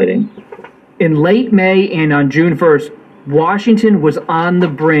contemplating? In late May and on June 1st, Washington was on the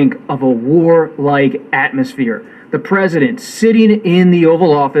brink of a war-like atmosphere. The president sitting in the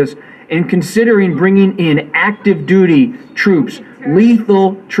Oval Office and considering bringing in active duty troops,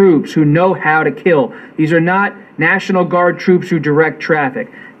 lethal troops who know how to kill. These are not National Guard troops who direct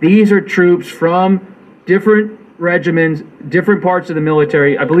traffic. These are troops from different regiments, different parts of the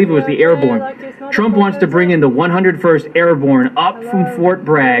military. I believe it was the Airborne. Trump wants to bring in the 101st Airborne up from Fort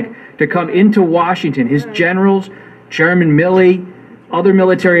Bragg to come into Washington. His generals, Chairman Milley, other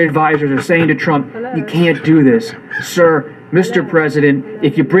military advisors are saying to Trump, you can't do this. Sir, Mr. President,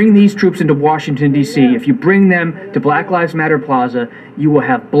 if you bring these troops into Washington, D.C., if you bring them to Black Lives Matter Plaza, you will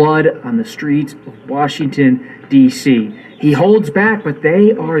have blood on the streets of Washington, D.C. He holds back, but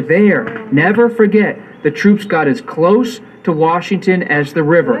they are there. Never forget, the troops got as close to Washington as the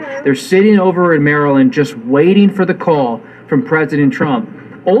river. They're sitting over in Maryland just waiting for the call from President Trump.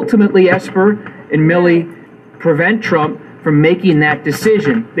 Ultimately, Esper and Milley prevent Trump from making that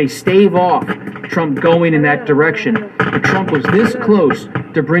decision. They stave off Trump going in that direction. But Trump was this close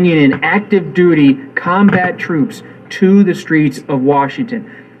to bringing in active duty combat troops to the streets of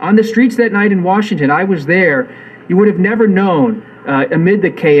Washington. On the streets that night in Washington, I was there. You would have never known, amid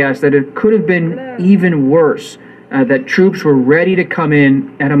the chaos, that it could have been even worse, that troops were ready to come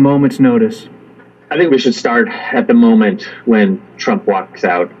in at a moment's notice. I think we should start at the moment when Trump walks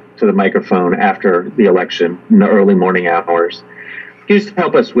out to the microphone after the election in the early morning hours. Can you just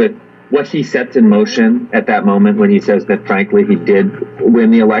help us with what he sets in motion at that moment when he says that, frankly, he did win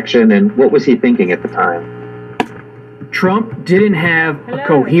the election, and what was he thinking at the time? Trump didn't have a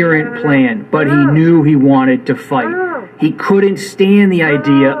coherent plan, but he knew he wanted to fight. He couldn't stand the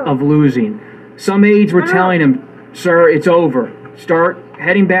idea of losing. Some aides were telling him, "Sir, it's over. Start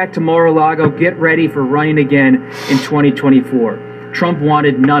heading back to Mar-a-Lago. Get ready for running again in 2024. Trump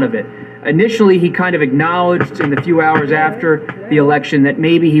wanted none of it. Initially, he kind of acknowledged in the few hours after the election that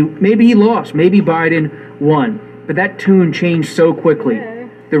maybe he lost, maybe Biden won. But that tune changed so quickly.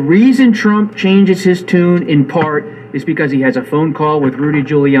 The reason Trump changes his tune, in part, is because he has a phone call with Rudy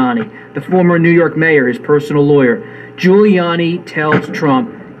Giuliani, the former New York mayor, his personal lawyer. Giuliani tells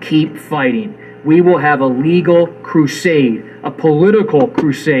Trump, keep fighting. We will have a legal crusade, a political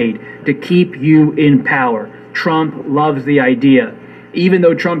crusade to keep you in power. Trump loves the idea. Even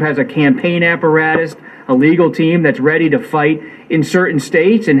though Trump has a campaign apparatus, a legal team that's ready to fight in certain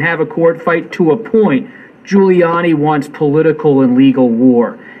states and have a court fight to a point, Giuliani wants political and legal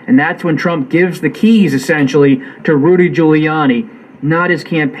war. And that's when Trump gives the keys, essentially, to Rudy Giuliani, not his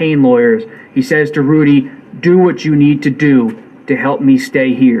campaign lawyers. He says to Rudy, do what you need to do to help me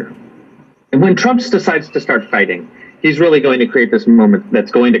stay here. And when Trump decides to start fighting, he's really going to create this moment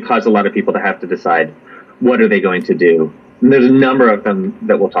that's going to cause a lot of people to have to decide, what are they going to do? And there's a number of them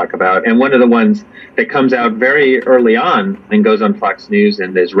that we'll talk about. And one of the ones that comes out very early on and goes on Fox News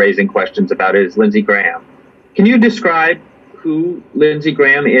and is raising questions about it is Lindsey Graham. Can you describe who Lindsey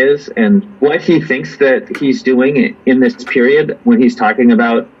Graham is and what he thinks that he's doing in this period when he's talking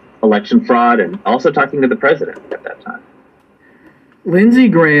about election fraud and also talking to the president at that time? Lindsey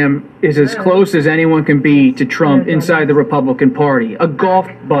Graham is as close as anyone can be to Trump inside the Republican Party, a golf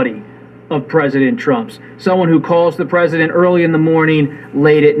buddy of President Trump's, someone who calls the president early in the morning,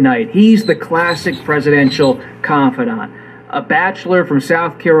 late at night. He's the classic presidential confidant, a bachelor from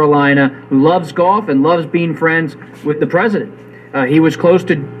South Carolina who loves golf and loves being friends with the president. He was close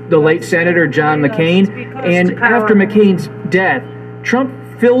to the late Senator John McCain, and after McCain's death, Trump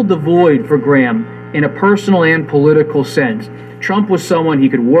filled the void for Graham in a personal and political sense. Trump was someone he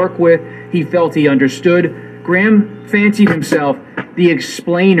could work with. He felt he understood. Graham fancied himself the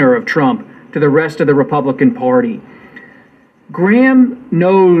explainer of Trump to the rest of the Republican Party. Graham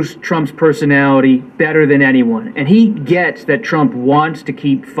knows Trump's personality better than anyone, and he gets that Trump wants to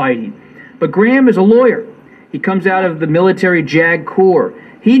keep fighting. But Graham is a lawyer. He comes out of the military JAG Corps.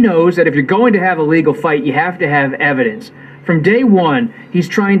 He knows that if you're going to have a legal fight, you have to have evidence. From day one, he's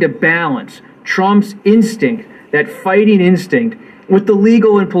trying to balance Trump's instinct, that fighting instinct, with the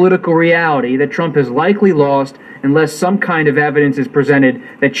legal and political reality that Trump has likely lost unless some kind of evidence is presented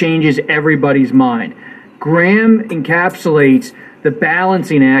that changes everybody's mind. Graham encapsulates the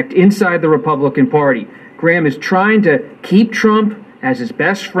balancing act inside the Republican Party. Graham is trying to keep Trump as his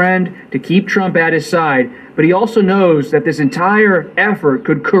best friend, to keep Trump at his side, but he also knows that this entire effort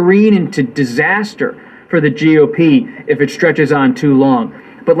could careen into disaster for the GOP if it stretches on too long.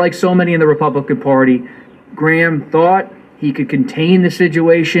 But like so many in the Republican Party, Graham thought he could contain the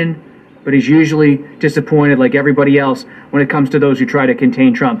situation, but he's usually disappointed, like everybody else, when it comes to those who try to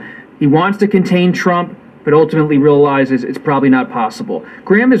contain Trump. He wants to contain Trump, but ultimately realizes it's probably not possible.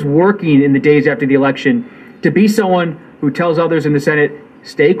 Graham is working in the days after the election to be someone who tells others in the Senate,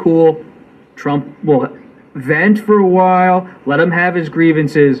 stay cool, Trump will vent for a while, let him have his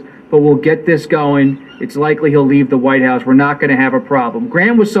grievances, but we'll get this going. It's likely he'll leave the White House. We're not going to have a problem.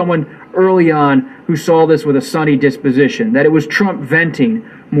 Graham was someone early on who saw this with a sunny disposition, that it was Trump venting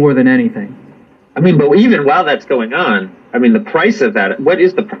more than anything. I mean, but even while that's going on, I mean, the price of that, what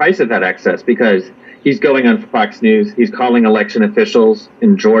is the price of that excess? Because he's going on Fox News, he's calling election officials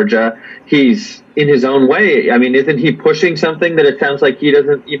in Georgia, he's in his own way. I mean, isn't he pushing something that it sounds like he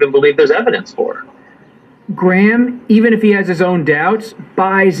doesn't even believe there's evidence for? Graham, even if he has his own doubts,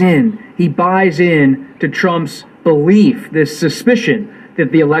 buys in. He buys in to Trump's belief, this suspicion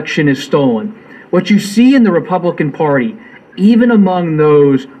that the election is stolen. What you see in the Republican Party, even among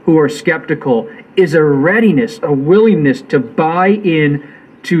those who are skeptical, is a readiness, a willingness to buy in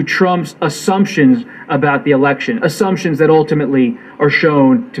to Trump's assumptions about the election, assumptions that ultimately are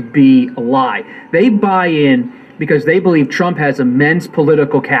shown to be a lie. They buy in because they believe Trump has immense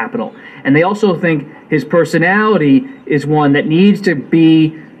political capital. And they also think his personality is one that needs to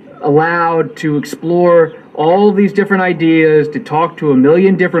be allowed to explore all these different ideas, to talk to a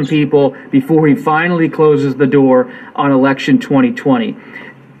million different people before he finally closes the door on election 2020.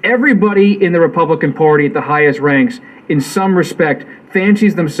 Everybody in the Republican Party at the highest ranks, in some respect,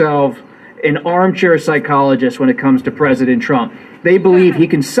 fancies themselves an armchair psychologist when it comes to President Trump. They believe he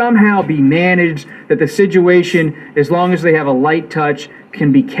can somehow be managed, that the situation, as long as they have a light touch,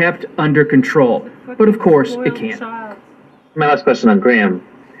 can be kept under control. But of course, it can't. My last question on Graham.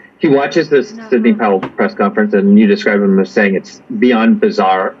 He watches this Sidney Powell press conference, and you describe him as saying it's beyond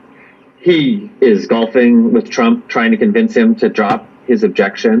bizarre. He is golfing with Trump, trying to convince him to drop his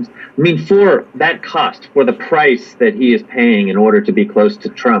objections. I mean, for that cost, for the price that he is paying in order to be close to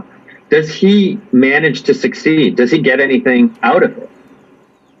Trump, does he manage to succeed? Does he get anything out of it?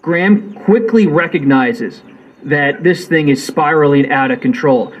 Graham quickly recognizes that this thing is spiraling out of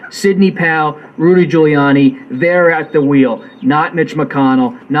control. Sidney Powell, Rudy Giuliani, they're at the wheel. Not Mitch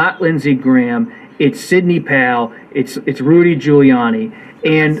McConnell, not Lindsey Graham. It's Sidney Powell. It's Rudy Giuliani.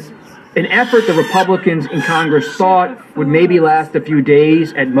 And an effort the Republicans in Congress thought would maybe last a few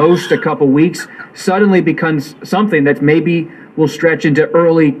days, at most a couple weeks, suddenly becomes something that maybe will stretch into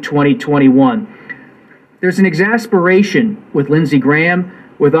early 2021. There's an exasperation with Lindsey Graham,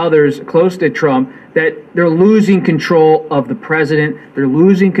 with others close to Trump, that they're losing control of the president. They're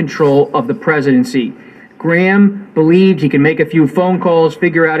losing control of the presidency. Graham believed he can make a few phone calls,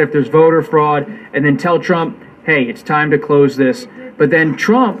 figure out if there's voter fraud, and then tell Trump, hey, it's time to close this. But then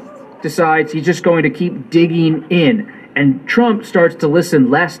Trump decides he's just going to keep digging in. And Trump starts to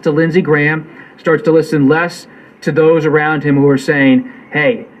listen less to Lindsey Graham, starts to listen less to those around him who are saying,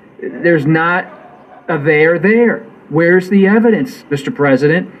 hey, there's not a there. Where's the evidence, Mr.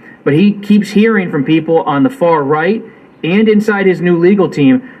 President? But he keeps hearing from people on the far right and inside his new legal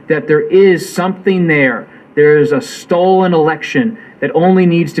team that there is something there. There's a stolen election that only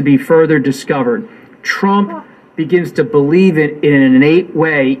needs to be further discovered. Trump begins to believe it in an innate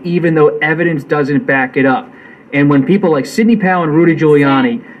way, even though evidence doesn't back it up. And when people like Sidney Powell and Rudy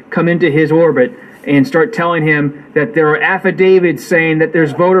Giuliani come into his orbit and start telling him that there are affidavits saying that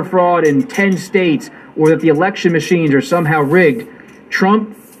there's voter fraud in 10 states or that the election machines are somehow rigged,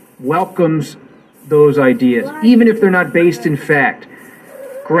 Trump welcomes those ideas, even if they're not based in fact.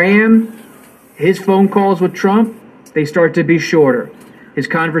 Graham, his phone calls with Trump, they start to be shorter. His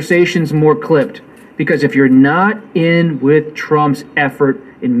conversations more clipped. Because if you're not in with Trump's effort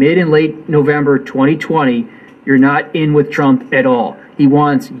in mid and late November 2020, you're not in with Trump at all. He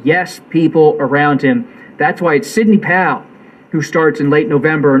wants yes people around him. That's why it's Sidney Powell who starts in late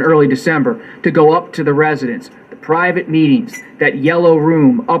November and early December to go up to the residence, the private meetings, that yellow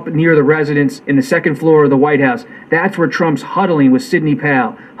room up near the residence in the second floor of the White House. That's where Trump's huddling with Sidney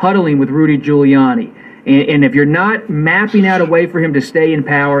Powell, huddling with Rudy Giuliani. And if you're not mapping out a way for him to stay in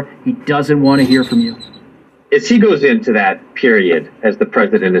power, he doesn't want to hear from you. As he goes into that period, as the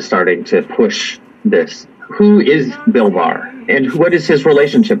president is starting to push this, who is Bill Barr? And what is his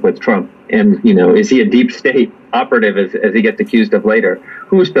relationship with Trump? And, is he a deep state operative as he gets accused of later?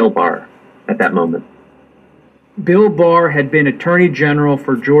 Who is Bill Barr at that moment? Bill Barr had been Attorney General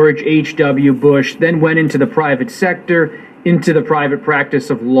for George H.W. Bush, then went into the private sector, into the private practice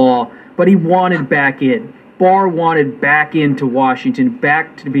of law, but he wanted back in. Barr wanted back into Washington,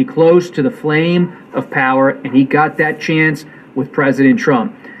 back to be close to the flame of power, and he got that chance with President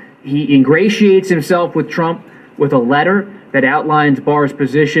Trump. He ingratiates himself with Trump with a letter that outlines Barr's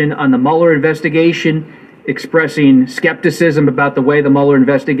position on the Mueller investigation, expressing skepticism about the way the Mueller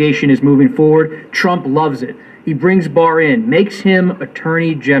investigation is moving forward. Trump loves it. He brings Barr in, makes him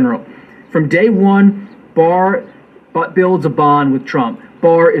Attorney General. From day one, Barr builds a bond with Trump.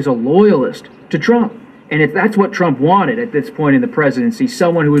 Barr is a loyalist to Trump. And if that's what Trump wanted at this point in the presidency,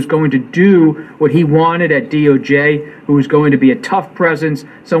 someone who was going to do what he wanted at DOJ, who was going to be a tough presence,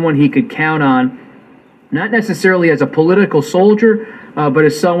 someone he could count on, not necessarily as a political soldier, but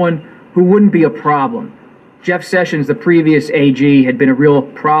as someone who wouldn't be a problem. Jeff Sessions, the previous AG, had been a real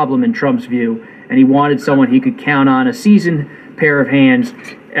problem in Trump's view, and he wanted someone he could count on, a seasoned pair of hands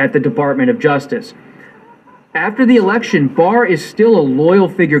at the Department of Justice. After the election, Barr is still a loyal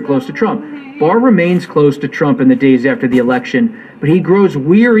figure close to Trump. Barr remains close to Trump in the days after the election, but he grows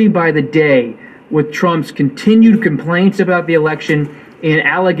weary by the day with Trump's continued complaints about the election and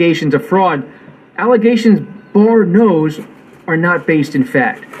allegations of fraud. Allegations Barr knows are not based in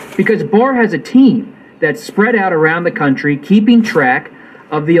fact, because Barr has a team that's spread out around the country, keeping track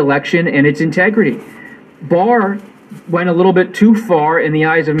of the election and its integrity. Barr went a little bit too far in the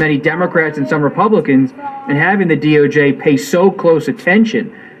eyes of many Democrats and some Republicans in having the DOJ pay so close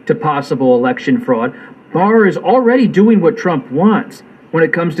attention to possible election fraud. Barr is already doing what Trump wants when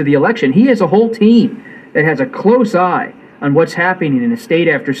it comes to the election. He has a whole team that has a close eye on what's happening in state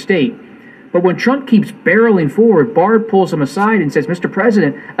after state. But when Trump keeps barreling forward, Barr pulls him aside and says, Mr.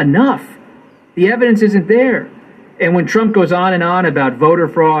 President, enough. The evidence isn't there. And when Trump goes on and on about voter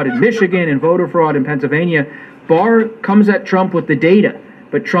fraud in Michigan and voter fraud in Pennsylvania, Barr comes at Trump with the data,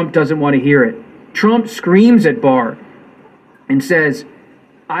 but Trump doesn't want to hear it. Trump screams at Barr and says,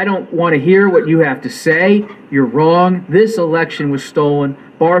 I don't want to hear what you have to say. You're wrong. This election was stolen.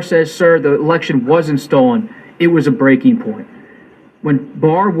 Barr says, sir, the election wasn't stolen. It was a breaking point. When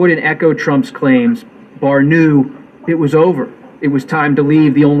Barr wouldn't echo Trump's claims, Barr knew it was over. It was time to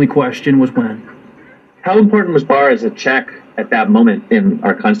leave. The only question was when. How important was Barr as a check at that moment in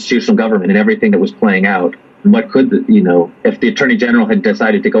our constitutional government and everything that was playing out? What could, if the Attorney General had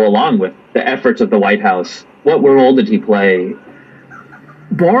decided to go along with the efforts of the White House, what role did he play?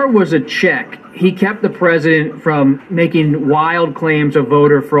 Barr was a check. He kept the president from making wild claims of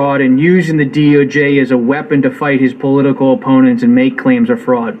voter fraud and using the DOJ as a weapon to fight his political opponents and make claims of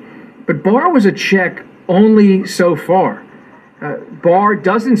fraud. But Barr was a check only so far. Barr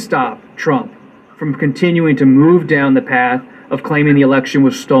doesn't stop Trump from continuing to move down the path of claiming the election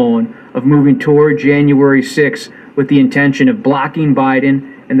was stolen, of moving toward January 6th with the intention of blocking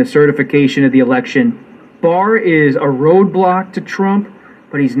Biden and the certification of the election. Barr is a roadblock to Trump,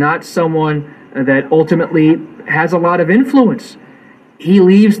 but he's not someone that ultimately has a lot of influence. He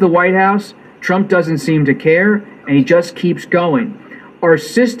leaves the White House, Trump doesn't seem to care, and he just keeps going. Our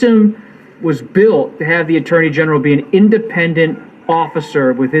system was built to have the Attorney General be an independent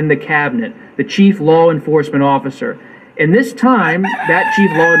officer within the cabinet, the chief law enforcement officer. And this time, that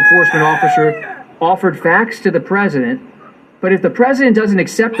chief law enforcement officer offered facts to the president, but if the president doesn't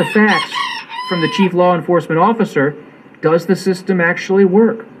accept the facts from the chief law enforcement officer, does the system actually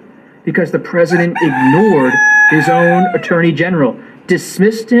work? Because the president ignored his own attorney general,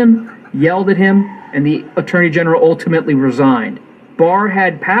 dismissed him, yelled at him, and the attorney general ultimately resigned. Barr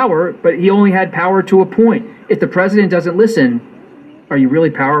had power, but he only had power to a point. If the president doesn't listen, are you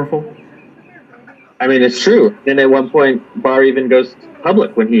really powerful? I mean, it's true. And at one point, Barr even goes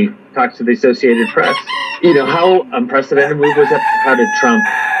public when he talks to the Associated Press. How unprecedented move was that? How did Trump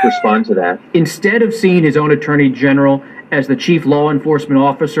respond to that? Instead of seeing his own attorney general as the chief law enforcement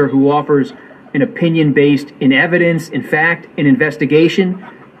officer who offers an opinion based in evidence, in fact, in investigation,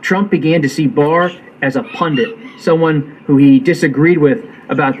 Trump began to see Barr as a pundit, someone who he disagreed with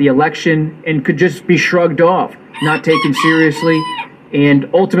about the election and could just be shrugged off, not taken seriously, and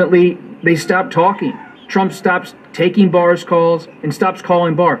ultimately they stopped talking. Trump stops taking Barr's calls and stops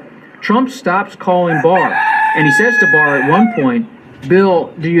calling Barr. Trump stops calling Barr, and he says to Barr at one point,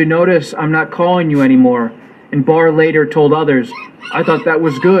 Bill, do you notice I'm not calling you anymore? And Barr later told others, I thought that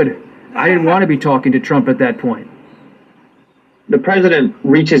was good. I didn't want to be talking to Trump at that point. The president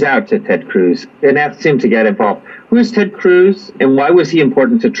reaches out to Ted Cruz and asks him to get involved. Who is Ted Cruz, and why was he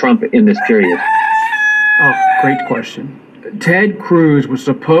important to Trump in this period? Oh, great question. Ted Cruz was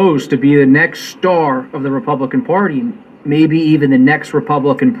supposed to be the next star of the Republican Party, maybe even the next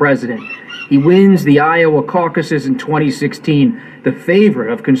Republican president. He wins the Iowa caucuses in 2016, the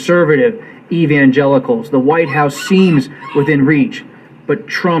favorite of conservative evangelicals. The White House seems within reach, but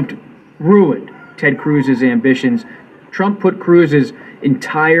Trump ruined Ted Cruz's ambitions. Trump put Cruz's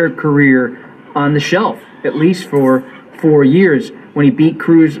entire career on the shelf, at least for 4 years, when he beat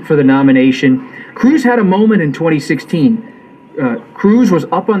Cruz for the nomination. Cruz had a moment in 2016. Cruz was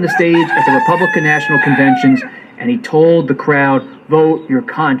up on the stage at the Republican National Conventions, and he told the crowd, vote your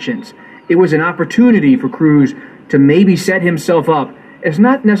conscience. It was an opportunity for Cruz to maybe set himself up as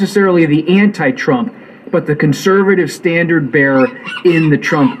not necessarily the anti-Trump, but the conservative standard bearer in the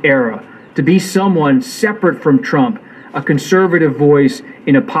Trump era, to be someone separate from Trump, a conservative voice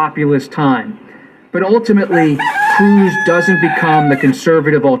in a populist time. But ultimately, Cruz doesn't become the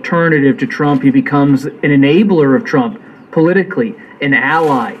conservative alternative to Trump. He becomes an enabler of Trump, politically, an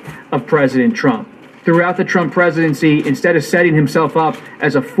ally of President Trump. Throughout the Trump presidency, instead of setting himself up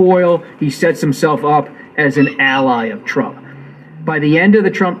as a foil, he sets himself up as an ally of Trump. By the end of the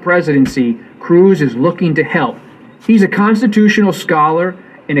Trump presidency, Cruz is looking to help. He's a constitutional scholar,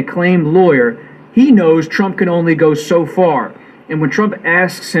 an acclaimed lawyer. He knows Trump can only go so far. And when Trump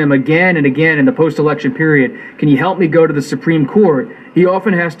asks him again and again in the post-election period, can you help me go to the Supreme Court, he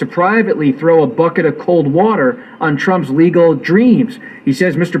often has to privately throw a bucket of cold water on Trump's legal dreams. He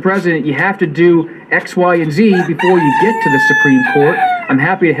says, Mr. President, you have to do X, Y, and Z before you get to the Supreme Court. I'm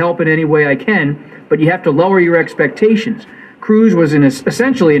happy to help in any way I can, but you have to lower your expectations. Cruz was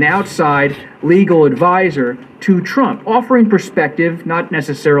essentially an outside legal advisor to Trump, offering perspective, not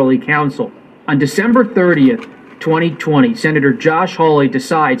necessarily counsel. On December 30th, 2020, Senator Josh Hawley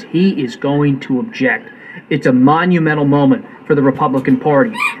decides he is going to object. It's a monumental moment for the Republican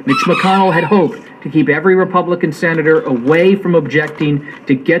Party. Mitch McConnell had hoped to keep every Republican senator away from objecting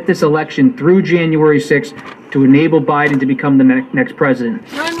to get this election through January 6th, to enable Biden to become the next president.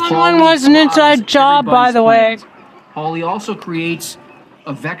 911 was an inside job, by the way. Hawley also creates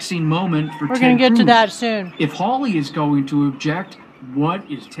a vexing moment for We're Ted going to get to Cruz. that soon. If Hawley is going to object, what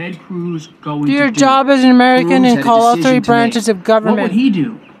is Ted Cruz going Do to do? your job as an American Cruz and had a call all decision three to branches make. of government. What would he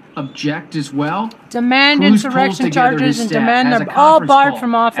do? Object as well? Demand Cruz pulls insurrection together charges his and staff, demand has them a all conference barred call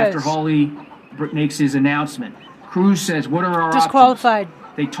from office. After Hawley makes his announcement, Cruz says, "What are our Disqualified.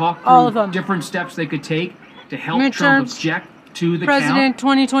 options?" They talk All of through them. different steps they could take to help Midterms, Trump object to the President count.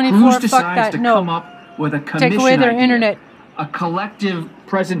 2024, Cruz fuck decides that. to No. come up with a commission Take away their idea, internet. a collective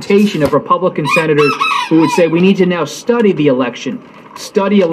presentation of Republican senators who would say, "We need to now study the election, study